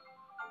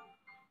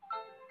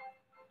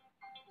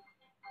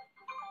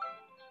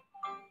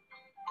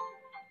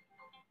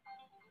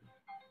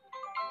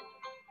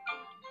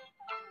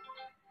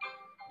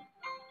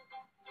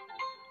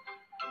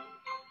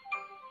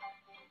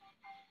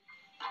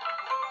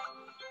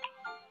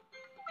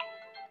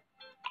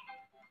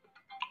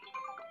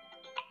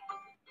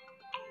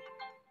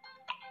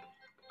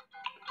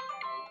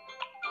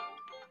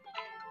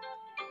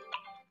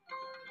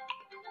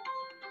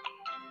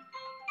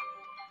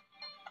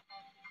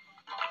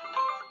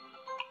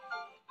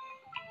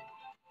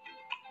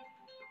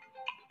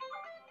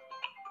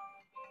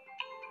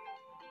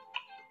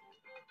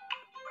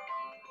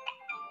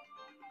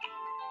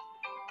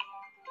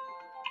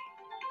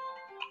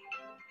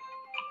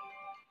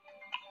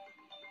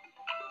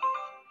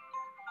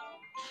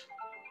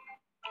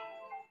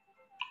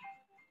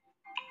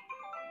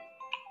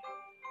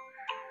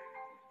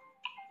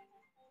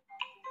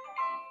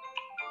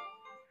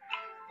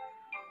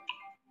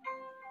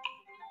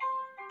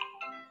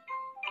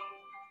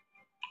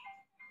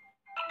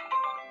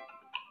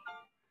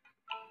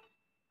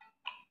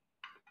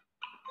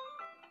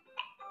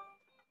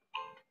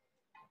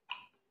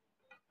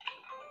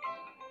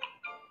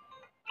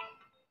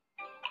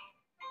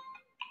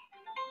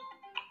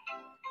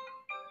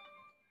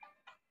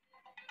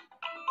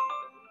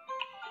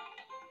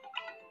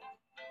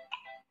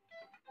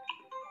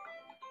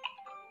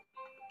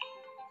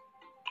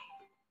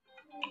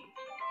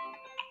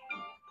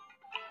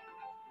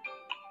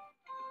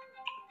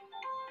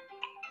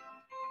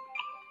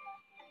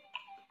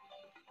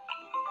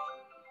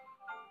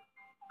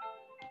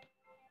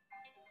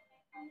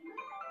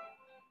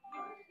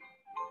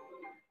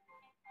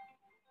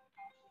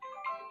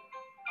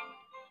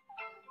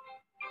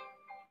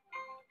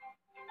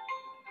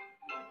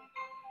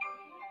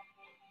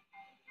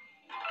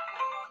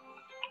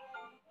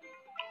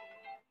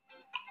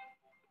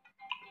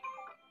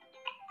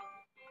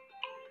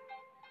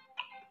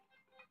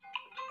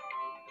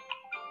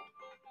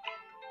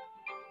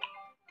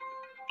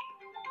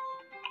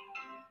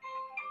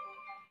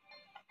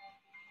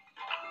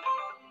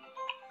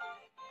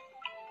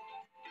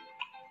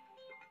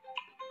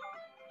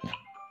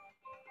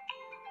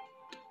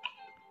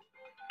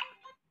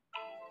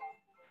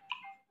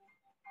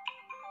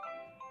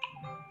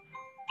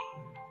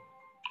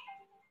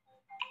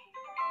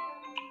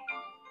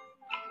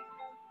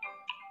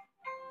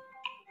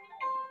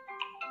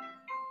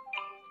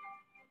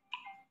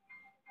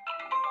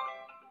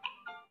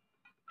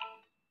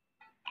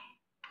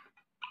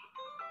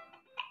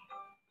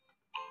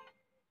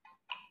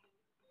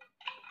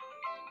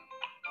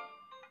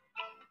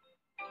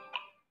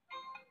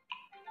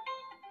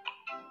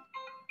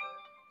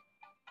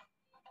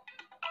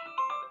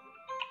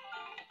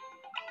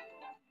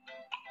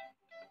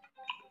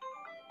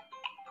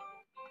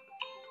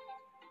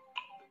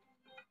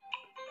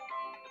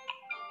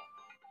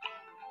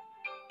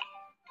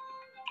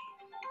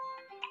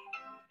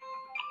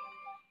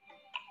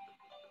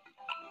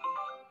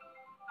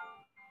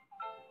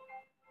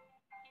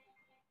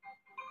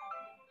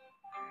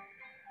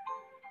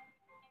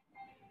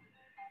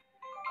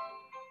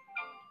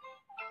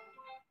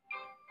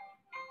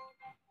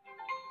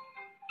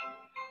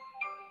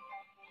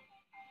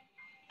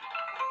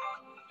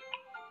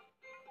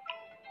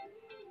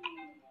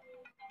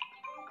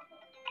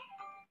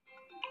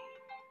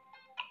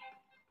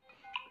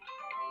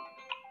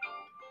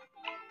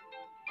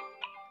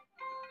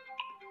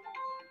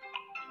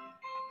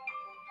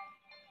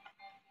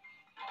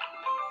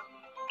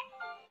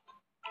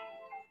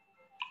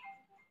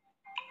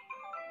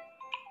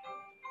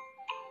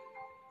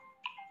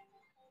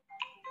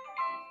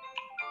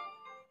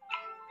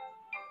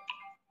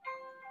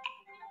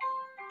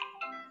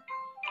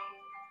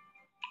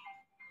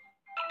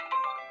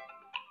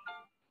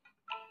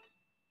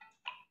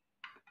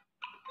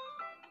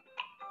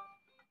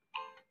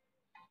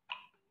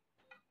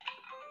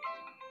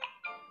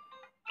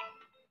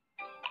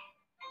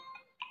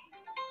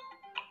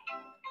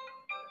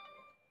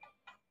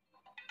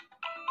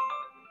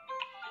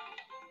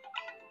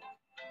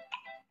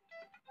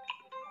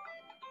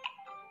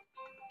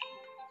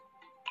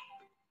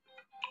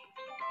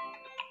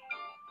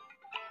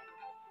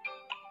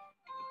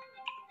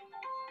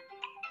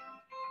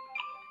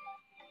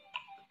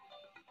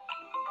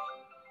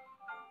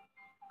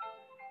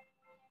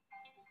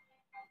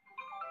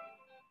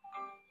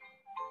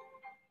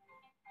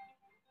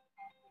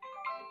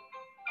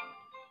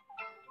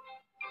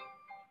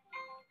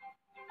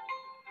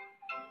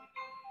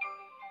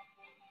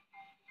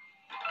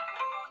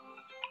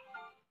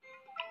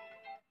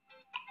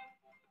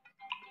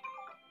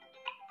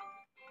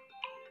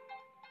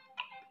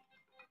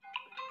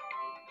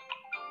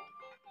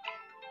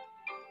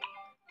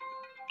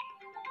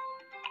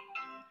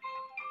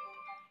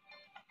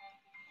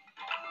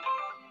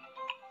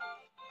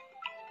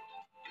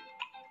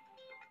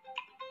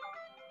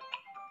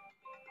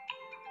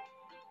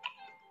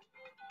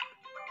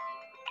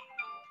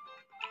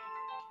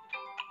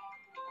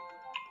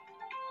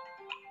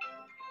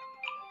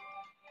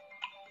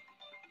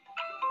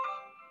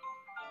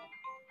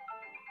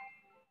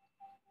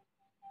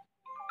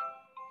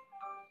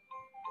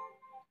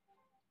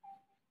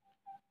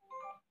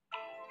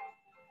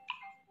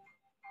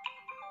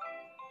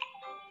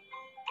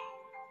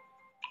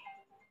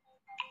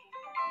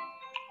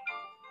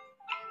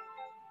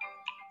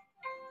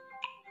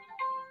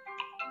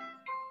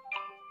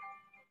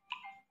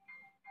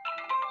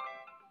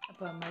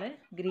 അപ്പോൾ നമ്മൾ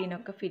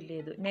ഗ്രീനൊക്കെ ഫില്ല്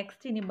ചെയ്തു.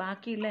 നെക്സ്റ്റ് ഇനി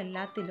ബാക്കിയുള്ള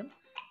എല്ലാത്തിലും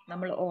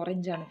നമ്മൾ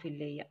ഓറഞ്ചാണ്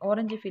ഫില്ല് ചെയ്യുക.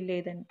 ഓറഞ്ച് ഫില്ല്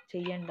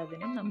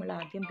ചെയ്യേണ്ടതിനും നമ്മൾ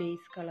ആദ്യം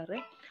ബേസ് കളറ്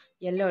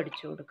യെല്ലോ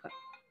അടിച്ചു കൊടുക്കുക.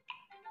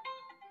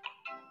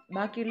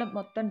 ബാക്കിയുള്ള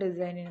മൊത്തം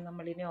ഡിസൈനിന്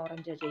നമ്മളിനി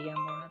ഓറഞ്ചാണ് ചെയ്യാൻ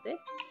പോകുന്നത്.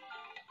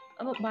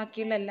 അപ്പോൾ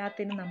ബാക്കിയുള്ള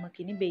എല്ലാത്തിനും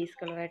നമുക്കിനി ബേസ്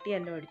കളറായിട്ട്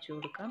യെല്ലോ അടിച്ചു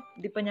കൊടുക്കാം.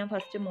 ഇതിപ്പോൾ ഞാൻ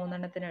ഫസ്റ്റ് 3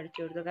 എണ്ണത്തിന്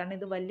അടിച്ചു കൊടുത്തു, കാരണം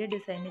ഇത് വലിയ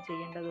ഡിസൈന്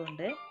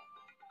ചെയ്യേണ്ടതുകൊണ്ട്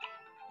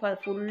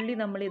ഫുള്ളി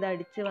നമ്മളിത്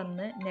അടിച്ച്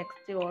വന്ന്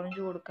നെക്സ്റ്റ്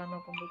ഓറഞ്ച് കൊടുക്കാൻ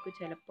നോക്കുമ്പോഴേക്ക്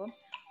ചിലപ്പോൾ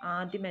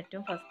ആദ്യം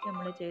ഏറ്റവും ഫസ്റ്റ്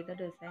നമ്മൾ ചെയ്ത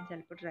ഡിസൈൻ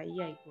ചിലപ്പോൾ ഡ്രൈ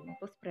ആയി പോകും.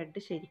 അപ്പോൾ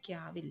സ്പ്രെഡ് ശരിക്കും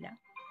ആവില്ല.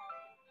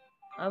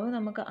 അപ്പോൾ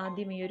നമുക്ക്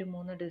ആദ്യം ഈ ഒരു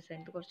 3 ഡിസൈൻ,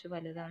 ഇത് കുറച്ച്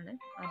വലുതാണ്,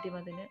 ആദ്യം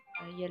അതിന്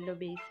യെല്ലോ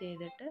ബേസ്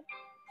ചെയ്തിട്ട്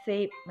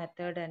സെയിം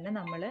മെത്തേഡ് തന്നെ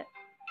നമ്മൾ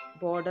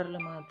ബോർഡറിൽ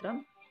മാത്രം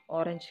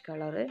ഓറഞ്ച്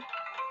കളറ്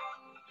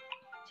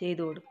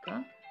ചെയ്ത് കൊടുക്കുക.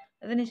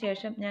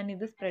 അതിനുശേഷം ഞാൻ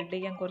ഇത് സ്പ്രെഡ്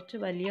ചെയ്യാൻ കുറച്ച്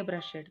വലിയ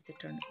ബ്രഷ്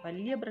എടുത്തിട്ടുണ്ട്.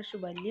 വലിയ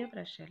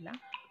ബ്രഷല്ല,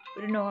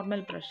 ഒരു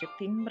നോർമൽ ബ്രഷ്,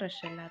 തിൻ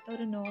ബ്രഷ് അല്ലാത്ത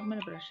ഒരു നോർമൽ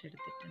ബ്രഷ്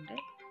എടുത്തിട്ടുണ്ട്.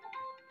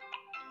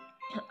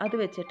 അത്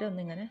വെച്ചിട്ട്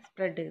ഒന്നിങ്ങനെ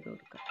സ്പ്രെഡ് ചെയ്ത്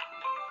കൊടുക്കുക.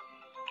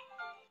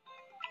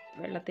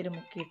 വെള്ളത്തിൽ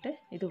മുക്കിയിട്ട്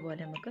ഇതുപോലെ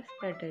നമുക്ക്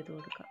സ്പ്രെഡ് ചെയ്ത്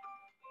കൊടുക്കാം.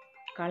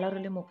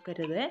 കളറിൽ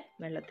മുക്കരുത്,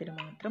 വെള്ളത്തിൽ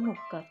മാത്രം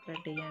മുക്കുക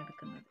സ്പ്രെഡ് ചെയ്യാൻ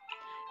എടുക്കുന്നത്.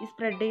 ഈ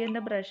സ്പ്രെഡ് ചെയ്യുന്ന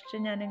ബ്രഷ്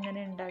ഞാൻ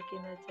എങ്ങനെ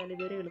ഉണ്ടാക്കിയെന്ന് വെച്ചാൽ,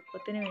 ഇതൊരു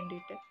എളുപ്പത്തിന്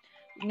വേണ്ടിയിട്ട്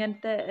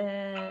ഇങ്ങനത്തെ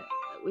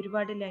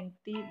ഒരുപാട്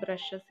ലെങ്തി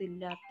ബ്രഷസ്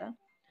ഇല്ലാത്ത,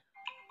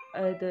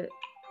 ഇത്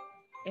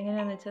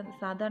എങ്ങനെയാണെന്ന് വെച്ചാൽ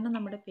സാധാരണ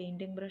നമ്മുടെ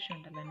പെയിൻറ്റിങ് ബ്രഷ്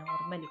ഉണ്ടല്ലോ,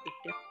 നോർമലി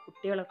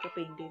കുട്ടികളൊക്കെ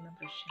പെയിൻറ്റ് ചെയ്യുന്ന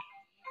ബ്രഷ്,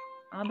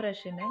 ആ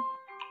ബ്രഷിനെ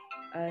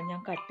ഞാൻ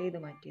കട്ട് ചെയ്ത്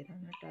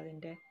മാറ്റിയതാണ് കേട്ടോ.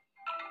 അതിൻ്റെ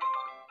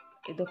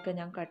ഇതൊക്കെ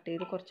ഞാൻ കട്ട്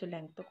ചെയ്ത് കുറച്ച്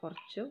ലെങ്ത്ത്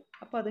കുറച്ചു.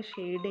 അപ്പോൾ അത്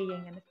ഷെയ്ഡ് ചെയ്യാൻ,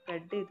 ഇങ്ങനെ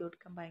സ്പ്രെഡ് ചെയ്ത്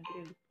കൊടുക്കാൻ ഭയങ്കര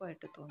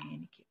എളുപ്പമായിട്ട് തോന്നി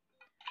എനിക്ക്.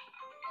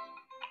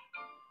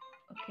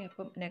 ഓക്കെ,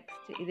 അപ്പം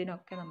നെക്സ്റ്റ്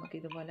ഇതിനൊക്കെ നമുക്ക്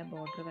ഇതുപോലെ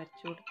ബോർഡർ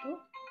വരച്ചു കൊടുത്തു.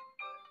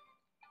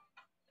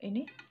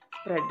 ഇനി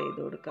സ്പ്രെഡ് ചെയ്ത്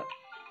കൊടുക്കുക.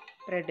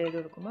 സ്പ്രെഡ് ചെയ്ത്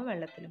കൊടുക്കുമ്പോൾ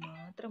വെള്ളത്തിൽ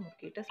മാത്രം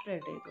മുക്കിയിട്ട്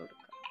സ്പ്രെഡ് ചെയ്ത്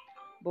കൊടുക്കുക.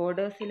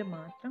 ബോർഡേഴ്സിൽ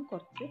മാത്രം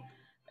കുറച്ച്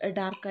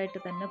ഡാർക്കായിട്ട്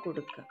തന്നെ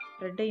കൊടുക്കുക.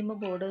 സ്പ്രെഡ് ചെയ്യുമ്പോൾ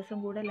ബോർഡേഴ്സും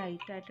കൂടെ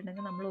ലൈറ്റ്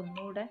ആയിട്ടുണ്ടെങ്കിൽ നമ്മൾ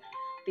ഒന്നുകൂടെ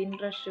തിൻ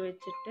ബ്രഷ്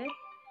വെച്ചിട്ട്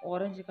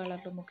ഓറഞ്ച്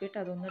കളറിൽ മുക്കിയിട്ട്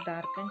അതൊന്ന്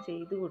ഡാർക്കൻ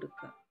ചെയ്ത്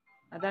കൊടുക്കുക.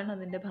 അതാണ്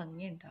അതിൻ്റെ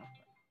ഭംഗി ഉണ്ടാവുക.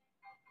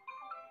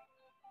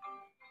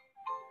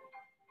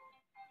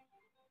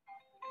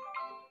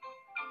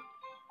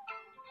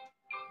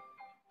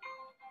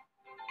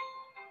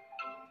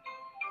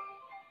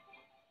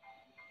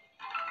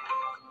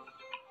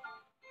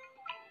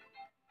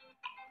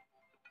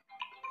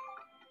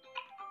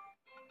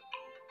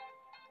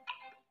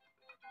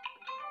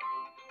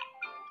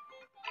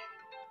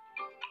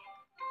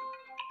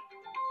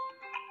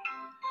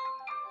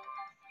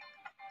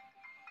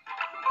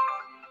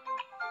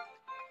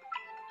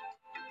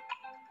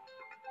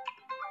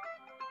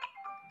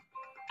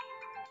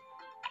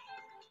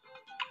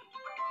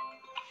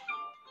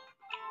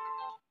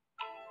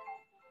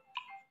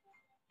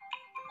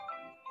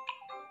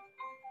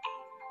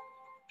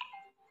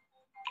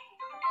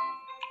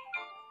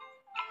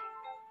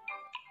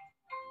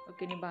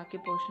 ഓക്കെ, ഇനി ബാക്കി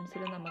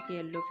പോർഷൻസിൽ നമുക്ക്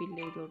യെല്ലോ ഫില്ല്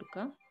ചെയ്ത്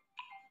കൊടുക്കാം.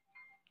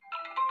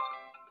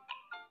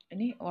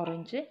 ഇനി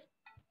ഓറഞ്ച്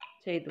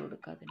ചെയ്ത്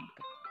കൊടുക്കാം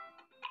അതിനൊക്കെ.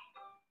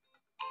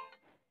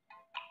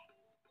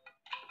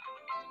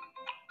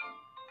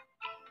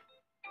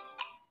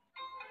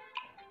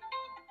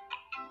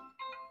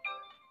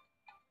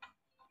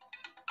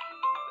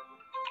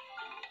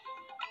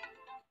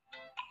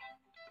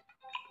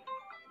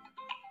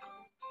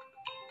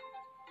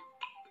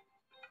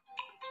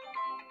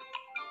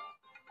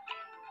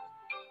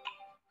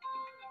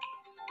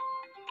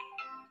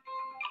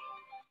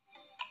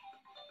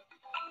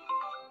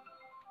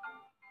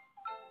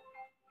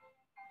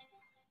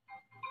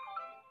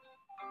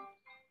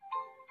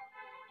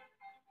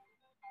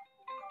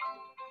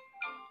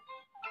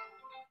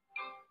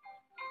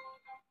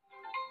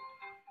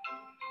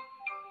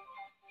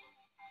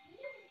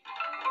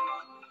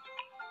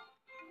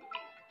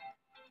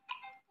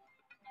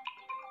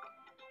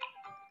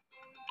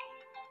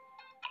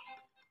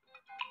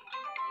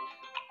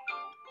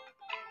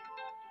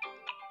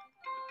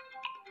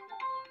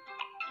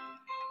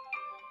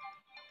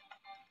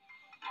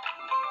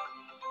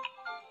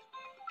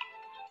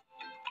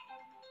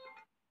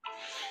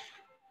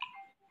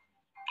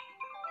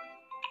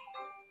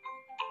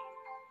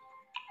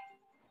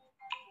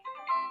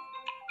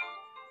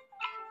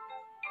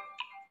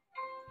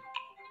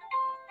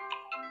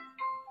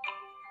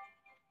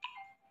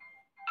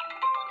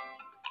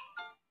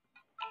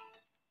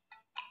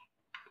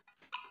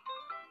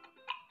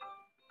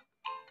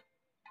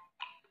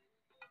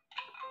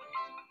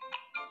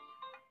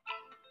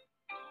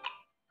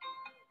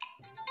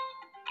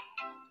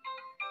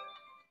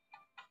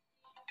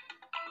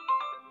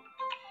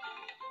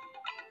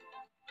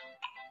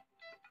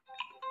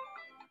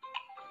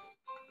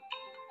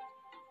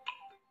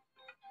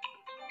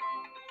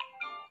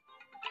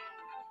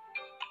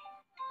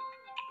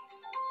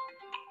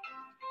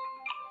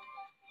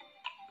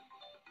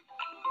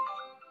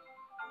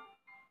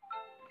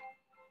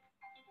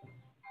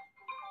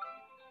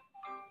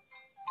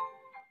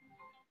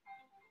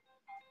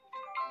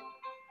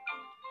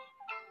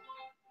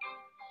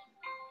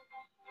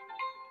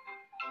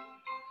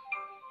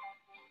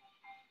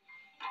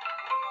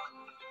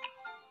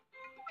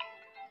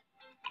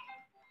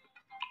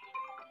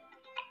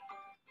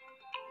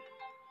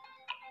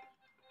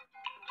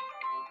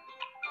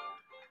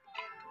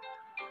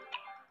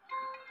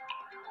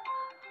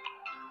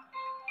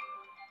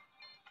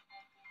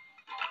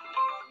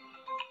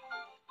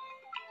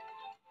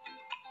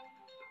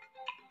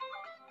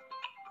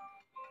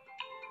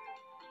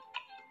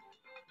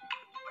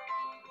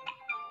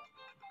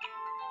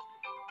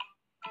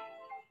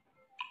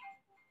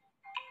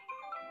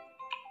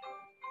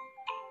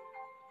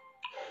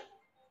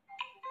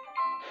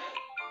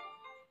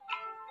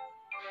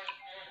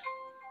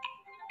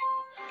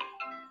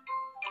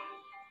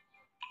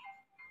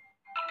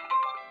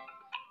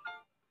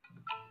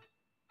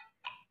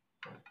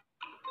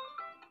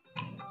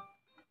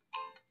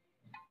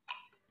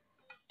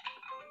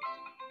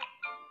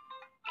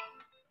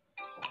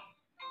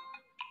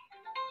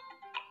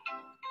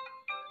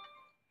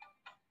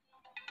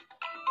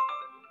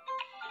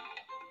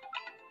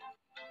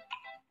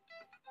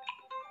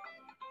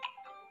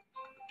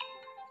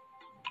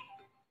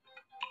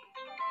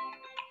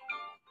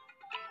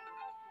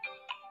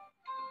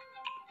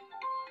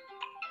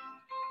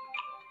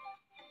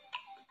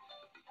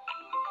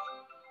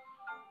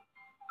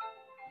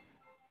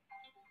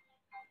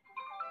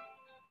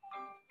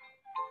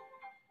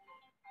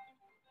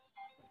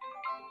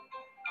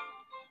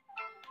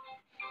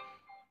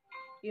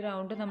 ഈ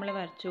റൗണ്ട് നമ്മൾ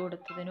വരച്ചു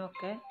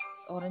കൊടുത്തതിനൊക്കെ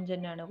ഓറഞ്ച്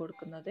തന്നെയാണ്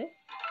കൊടുക്കുന്നത്.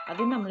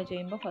 അത് നമ്മൾ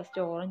ചെയ്യുമ്പോൾ ഫസ്റ്റ്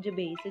ഓറഞ്ച്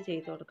ബേസ്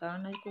ചെയ്ത് കൊടുക്കുക.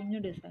 കാരണം ഒരു കുഞ്ഞു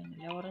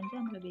ഡിസൈനല്ലേ, ഓറഞ്ച്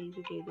നമ്മൾ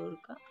ബേസ് ചെയ്ത്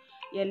കൊടുക്കുക.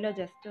 യെല്ലോ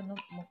ജസ്റ്റ് ഒന്ന്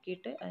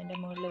മുക്കിയിട്ട് അതിൻ്റെ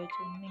മുകളിൽ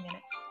വെച്ച്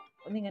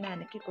ഒന്നിങ്ങനെ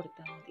അനക്കി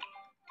കൊടുത്താൽ മതി.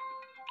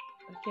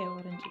 ഓക്കെ,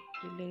 ഓറഞ്ച്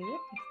ഫില്ല് ചെയ്ത്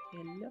നെക്സ്റ്റ്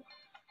യെല്ലോ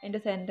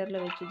അതിൻ്റെ സെൻറ്ററിൽ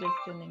വെച്ച്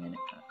ജസ്റ്റ് ഒന്നിങ്ങനെ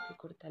ആക്കി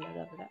കൊടുത്താൽ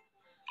അത് അവിടെ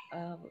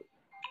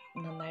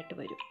നന്നായിട്ട്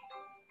വരും.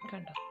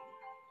 കണ്ടോ?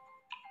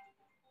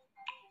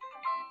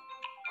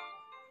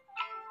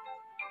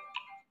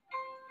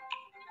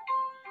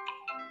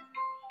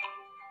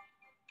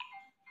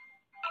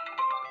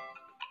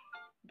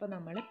 അപ്പോൾ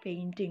നമ്മൾ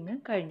പെയിൻറ്റിങ്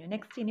കഴിഞ്ഞു.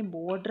 നെക്സ്റ്റ് ഇനി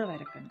ബോർഡർ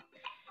വരക്കണം.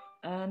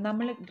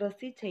 നമ്മൾ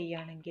ഡ്രസ്സിൽ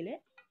ചെയ്യുകയാണെങ്കിൽ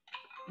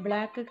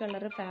ബ്ലാക്ക്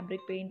കളർ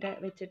ഫാബ്രിക് പെയിൻറ്റ്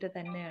വെച്ചിട്ട്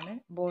തന്നെയാണ്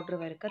ബോർഡർ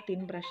വരയ്ക്കുക.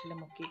 തിൻ ബ്രഷിൽ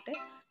മുക്കിയിട്ട്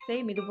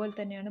സെയിം ഇതുപോലെ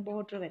തന്നെയാണ്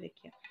ബോർഡർ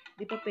വരയ്ക്കുക.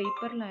 ഇതിപ്പോൾ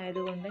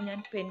പേപ്പറിലായതുകൊണ്ട് ഞാൻ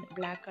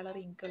ബ്ലാക്ക് കളർ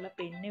ഇങ്കുള്ള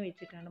പെന്ന്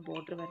വെച്ചിട്ടാണ്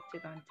ബോർഡർ വരച്ച്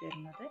കാണിച്ചു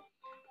തരുന്നത്.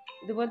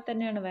 ഇതുപോലെ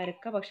തന്നെയാണ്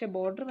വരയ്ക്കുക. പക്ഷേ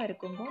ബോർഡർ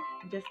വരയ്ക്കുമ്പോൾ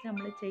ജസ്റ്റ്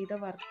നമ്മൾ ചെയ്ത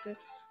വർക്ക്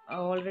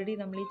ഓൾറെഡി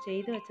നമ്മൾ ഈ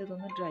ചെയ്ത്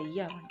വെച്ചതൊന്ന് ഡ്രൈ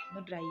ആവണം.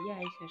 ഒന്ന് ഡ്രൈ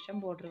ആയ ശേഷം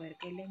ബോർഡർ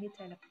വരയ്ക്കുക. ഇല്ലെങ്കിൽ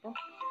ചിലപ്പോൾ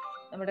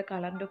നമ്മുടെ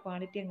കളറിൻ്റെ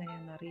ക്വാളിറ്റി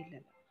എങ്ങനെയാണെന്ന്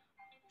അറിയില്ലല്ലോ,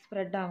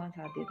 സ്പ്രെഡ് ആവാൻ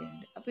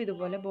സാധ്യതയുണ്ട്. അപ്പോൾ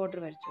ഇതുപോലെ ബോർഡർ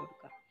വരച്ചു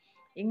കൊടുക്കുക.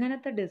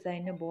 ഇങ്ങനത്തെ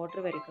ഡിസൈനിന് ബോർഡർ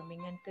വരയ്ക്കുമ്പോൾ,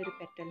 ഇങ്ങനത്തെ ഒരു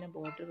പെറ്റലിന്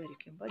ബോർഡർ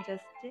വരയ്ക്കുമ്പോൾ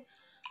ജസ്റ്റ്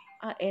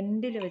ആ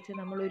എൻഡിൽ വെച്ച്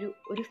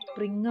നമ്മളൊരു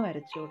സ്പ്രിങ്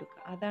വരച്ചു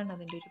കൊടുക്കുക. അതാണ്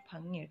അതിൻ്റെ ഒരു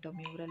ഭംഗി കേട്ടോ.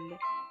 മ്യൂറലിൽ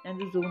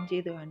ഞാനത് സൂം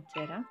ചെയ്ത് കാണിച്ചു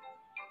തരാം.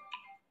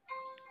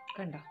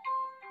 കണ്ടോ?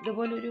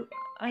 ഇതുപോലൊരു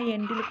ആ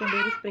എൻഡിൽ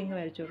കൊണ്ടൊരു സ്പ്രിങ്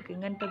വരച്ചു കൊടുക്കുക.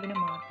 ഇങ്ങനത്തതിന്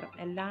മാത്രം,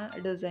 എല്ലാ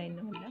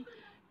ഡിസൈനും അല്ല.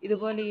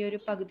 ഇതുപോലെ ഈ ഒരു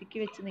പകുതിക്ക്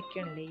വെച്ച്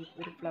നിൽക്കണില്ലേ ഈ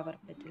ഒരു ഫ്ലവർ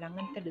പെറ്റൽ,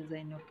 അങ്ങനത്തെ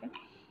ഡിസൈനൊക്കെ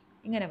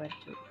ഇങ്ങനെ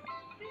വരച്ചു കൊടുക്കുക.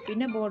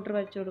 പിന്നെ ബോർഡർ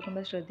വരച്ചു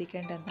കൊടുക്കുമ്പോൾ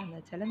ശ്രദ്ധിക്കേണ്ട എന്താണെന്ന്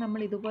വെച്ചാൽ, നമ്മൾ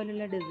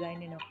ഇതുപോലുള്ള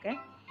ഡിസൈനിനൊക്കെ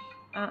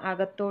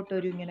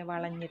അകത്തോട്ടൊരു ഇങ്ങനെ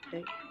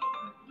വളഞ്ഞിട്ട്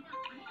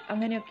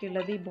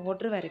അങ്ങനെയൊക്കെയുള്ളത് ഈ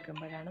ബോർഡർ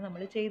വരയ്ക്കുമ്പോഴാണ്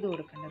നമ്മൾ ചെയ്തു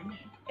കൊടുക്കേണ്ടത്.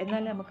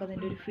 എന്നാലേ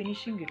നമുക്കതിൻ്റെ ഒരു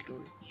ഫിനിഷിങ്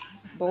കിട്ടുള്ളൂ.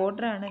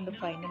 ബോർഡറാണ് എന്ത്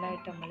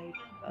ഫൈനലായിട്ട് നമ്മൾ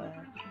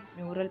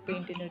മ്യൂറൽ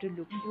പെയിൻറ്റിന് ഒരു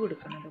ലുക്ക്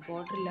കൊടുക്കുന്നത്.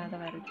 ബോർഡർ ഇല്ലാതെ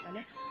വരച്ചാൽ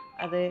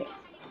അത്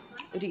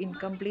ഒരു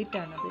ഇൻകംപ്ലീറ്റ്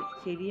ആണ്, അത്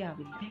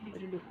ശരിയാവില്ല,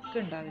 ഒരു ലുക്ക്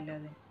ഉണ്ടാവില്ല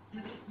അതിന്.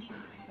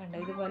 കണ്ടോ?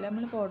 ഇതുപോലെ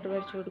നമ്മൾ ബോർഡർ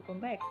വരച്ചു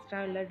കൊടുക്കുമ്പോൾ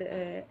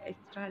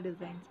എക്സ്ട്രാ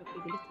ഡിസൈൻസൊക്കെ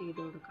ഇതിൽ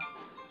ചെയ്ത് കൊടുക്കാം.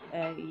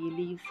 ഈ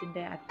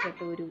ലീവ്സിൻ്റെ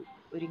അറ്റത്ത്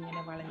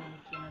ഒരിങ്ങനെ വളഞ്ഞു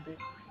നിൽക്കുന്നത്,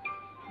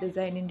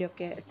 ഡിസൈനിൻ്റെ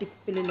ഒക്കെ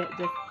ടിപ്പിൽ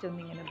ജസ്റ്റ്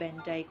ഒന്നിങ്ങനെ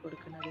ബെൻഡായി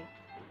കൊടുക്കുന്നത്,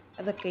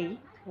 അതൊക്കെ ഈ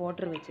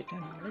ബോർഡർ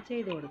വെച്ചിട്ടാണ് നമ്മൾ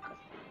ചെയ്ത് കൊടുക്കുക.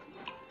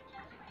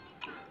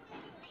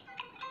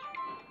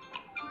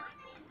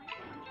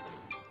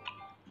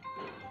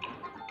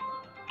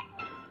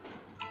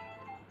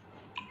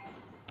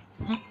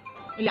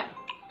 ഇല്ല,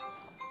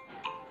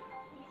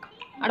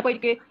 അവിടെ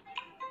പോയിരിക്കേ.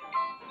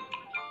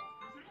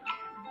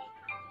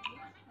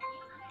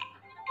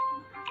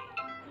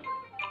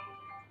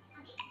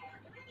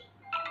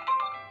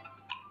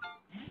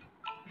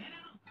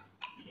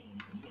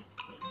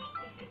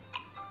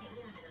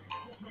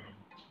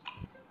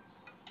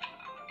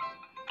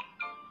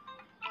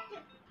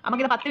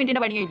 നമുക്കിത് 10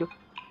 മിനിറ്റിൻ്റെ പണിയേ ഉള്ളൂ.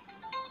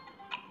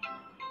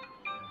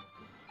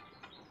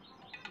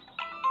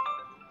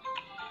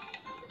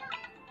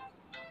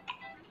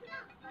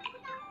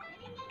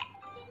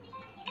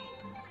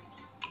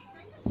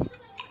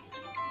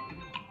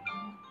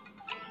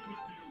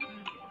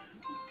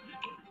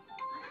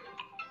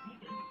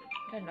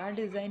 കണ്ടോ? ആ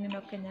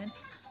ഡിസൈനിനൊക്കെ ഞാൻ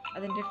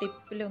അതിൻ്റെ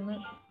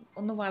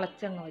ടിപ്പിലൊന്ന്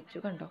വളച്ചങ്ങ് വെച്ചു.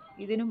 കണ്ടോ?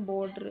 ഇതിനും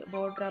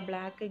ബോർഡർ ആ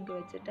ബ്ലാക്ക് ഇങ്ക്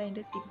വെച്ചിട്ട്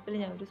അതിൻ്റെ ടിപ്പിൽ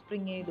ഞാൻ ഒരു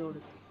സ്പ്രിങ് ചെയ്ത്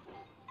കൊടുത്തു.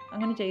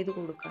 അങ്ങനെ ചെയ്ത്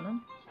കൊടുക്കണം.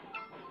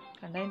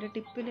 കണ്ടോ? അതിൻ്റെ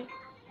ടിപ്പിൽ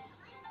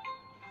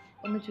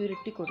ഒന്ന്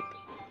ചുരുട്ടി കൊടുത്തു.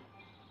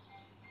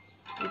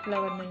 ഈ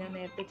ഫ്ലവറിന് ഞാൻ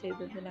നേരത്തെ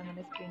ചെയ്തതിൽ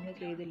അങ്ങനെ സ്പ്രിങ്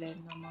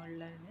ചെയ്തില്ലായിരുന്നു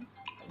മുകളിലിന്,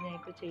 ഞാൻ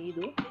ഇപ്പോൾ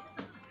ചെയ്തു.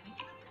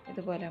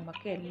 ഇതുപോലെ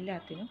നമുക്ക്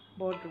എല്ലാത്തിനും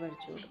ബോർഡർ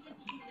വരച്ചു കൊടുക്കാം.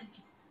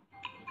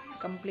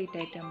 കംപ്ലീറ്റ്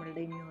ആയിട്ട്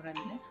നമ്മളുടെ ഈ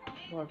മ്യൂറലിന്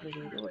ബോർഡർ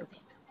ചെയ്ത്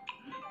കൊടുക്കാം.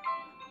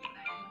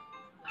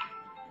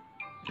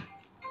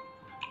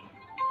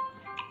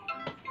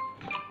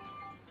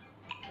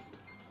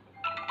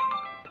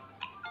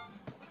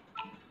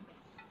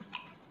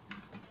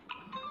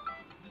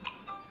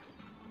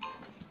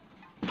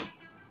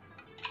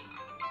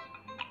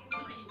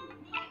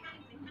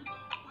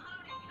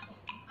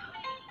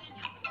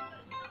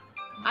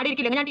 അവിടെ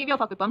ഇരിക്കില്ല, ഞാൻ TV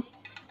ഓഫ് ആക്കും ഇപ്പം.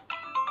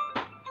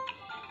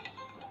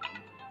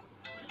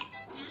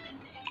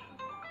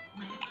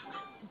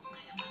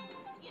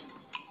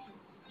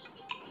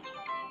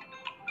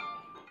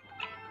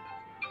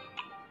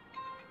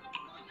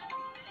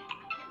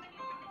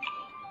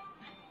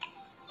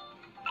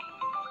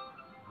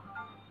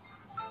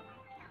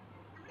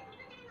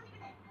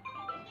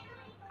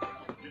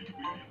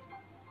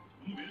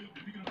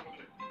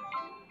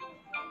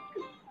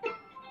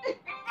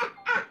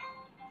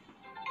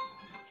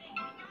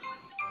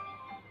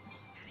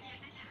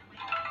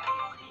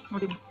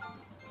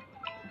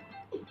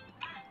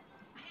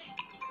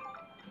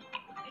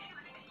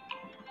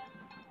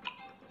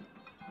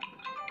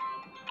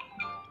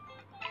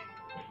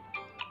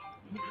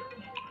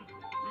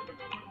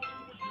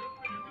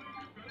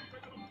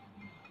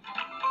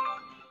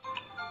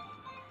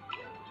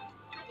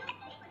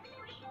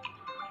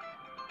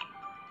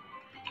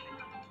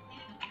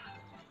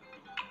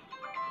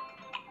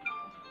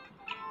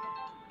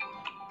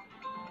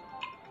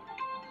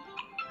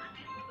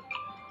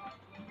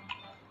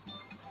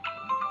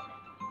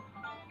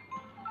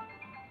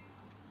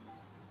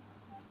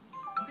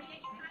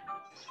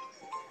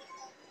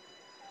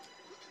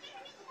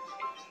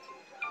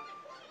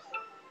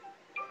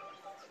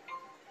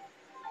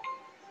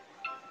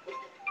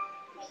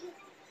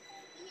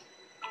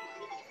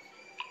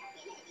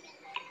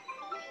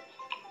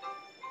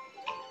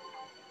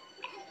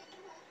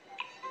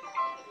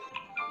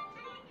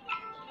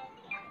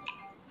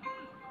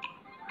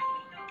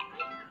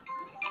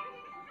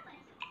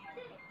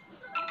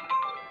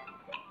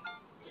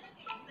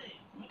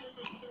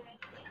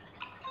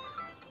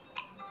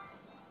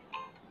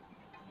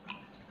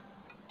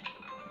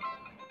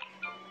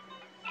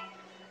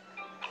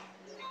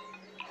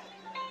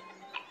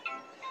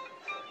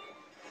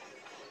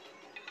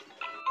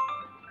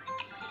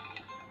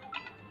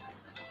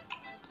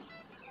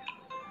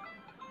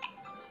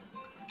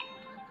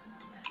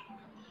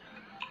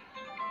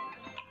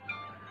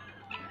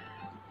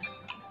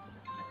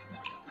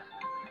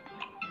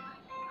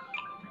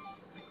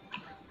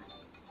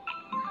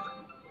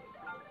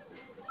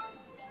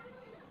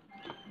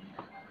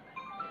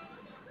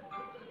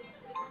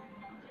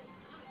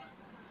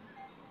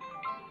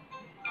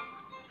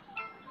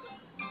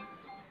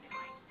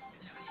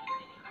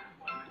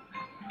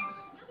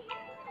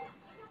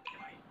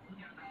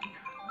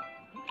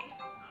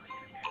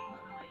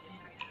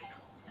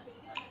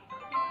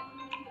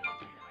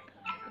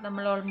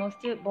 നമ്മൾ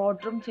ഓൾമോസ്റ്റ്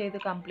ബോർഡറും ചെയ്ത്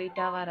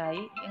കംപ്ലീറ്റ്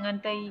ആവാറായി.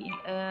 ഇങ്ങനത്തെ ഈ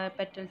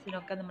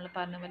പെറ്റൽസിനൊക്കെ നമ്മൾ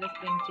പറഞ്ഞ പോലെ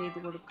സ്പ്രിങ് ചെയ്ത്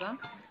കൊടുക്കുക.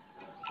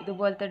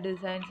 ഇതുപോലത്തെ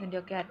ഡിസൈൻസിൻ്റെ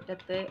ഒക്കെ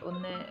അറ്റത്ത്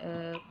ഒന്ന്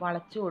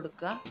വളച്ചു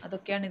കൊടുക്കുക.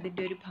 അതൊക്കെയാണ്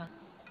ഇതിൻ്റെ ഒരു ഭംഗി.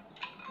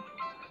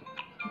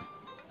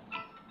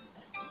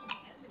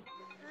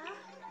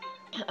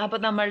 അപ്പോൾ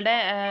നമ്മളുടെ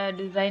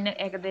ഡിസൈൻ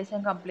ഏകദേശം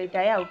കംപ്ലീറ്റ്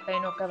ആയി.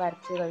 ഔട്ട്ലൈനൊക്കെ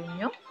വരച്ച്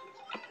കഴിഞ്ഞു.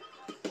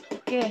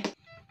 ഓക്കെ,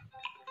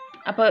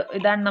 അപ്പോൾ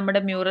ഇതാണ്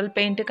നമ്മുടെ മ്യൂറൽ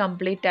പെയിൻറ്റ്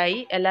കംപ്ലീറ്റ് ആയി.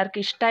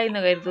 എല്ലാവർക്കും ഇഷ്ടമായി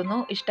എന്ന് കരുതുന്നു.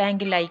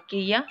 ഇഷ്ടമായെങ്കിൽ ലൈക്ക്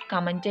ചെയ്യുക,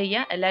 കമൻറ്റ്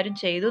ചെയ്യുക, എല്ലാവരും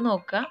ചെയ്തു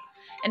നോക്കുക.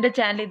 എൻ്റെ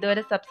ചാനൽ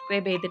ഇതുവരെ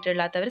സബ്സ്ക്രൈബ്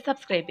ചെയ്തിട്ടില്ലാത്തവർ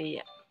സബ്സ്ക്രൈബ്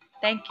ചെയ്യുക.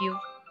 Thank you.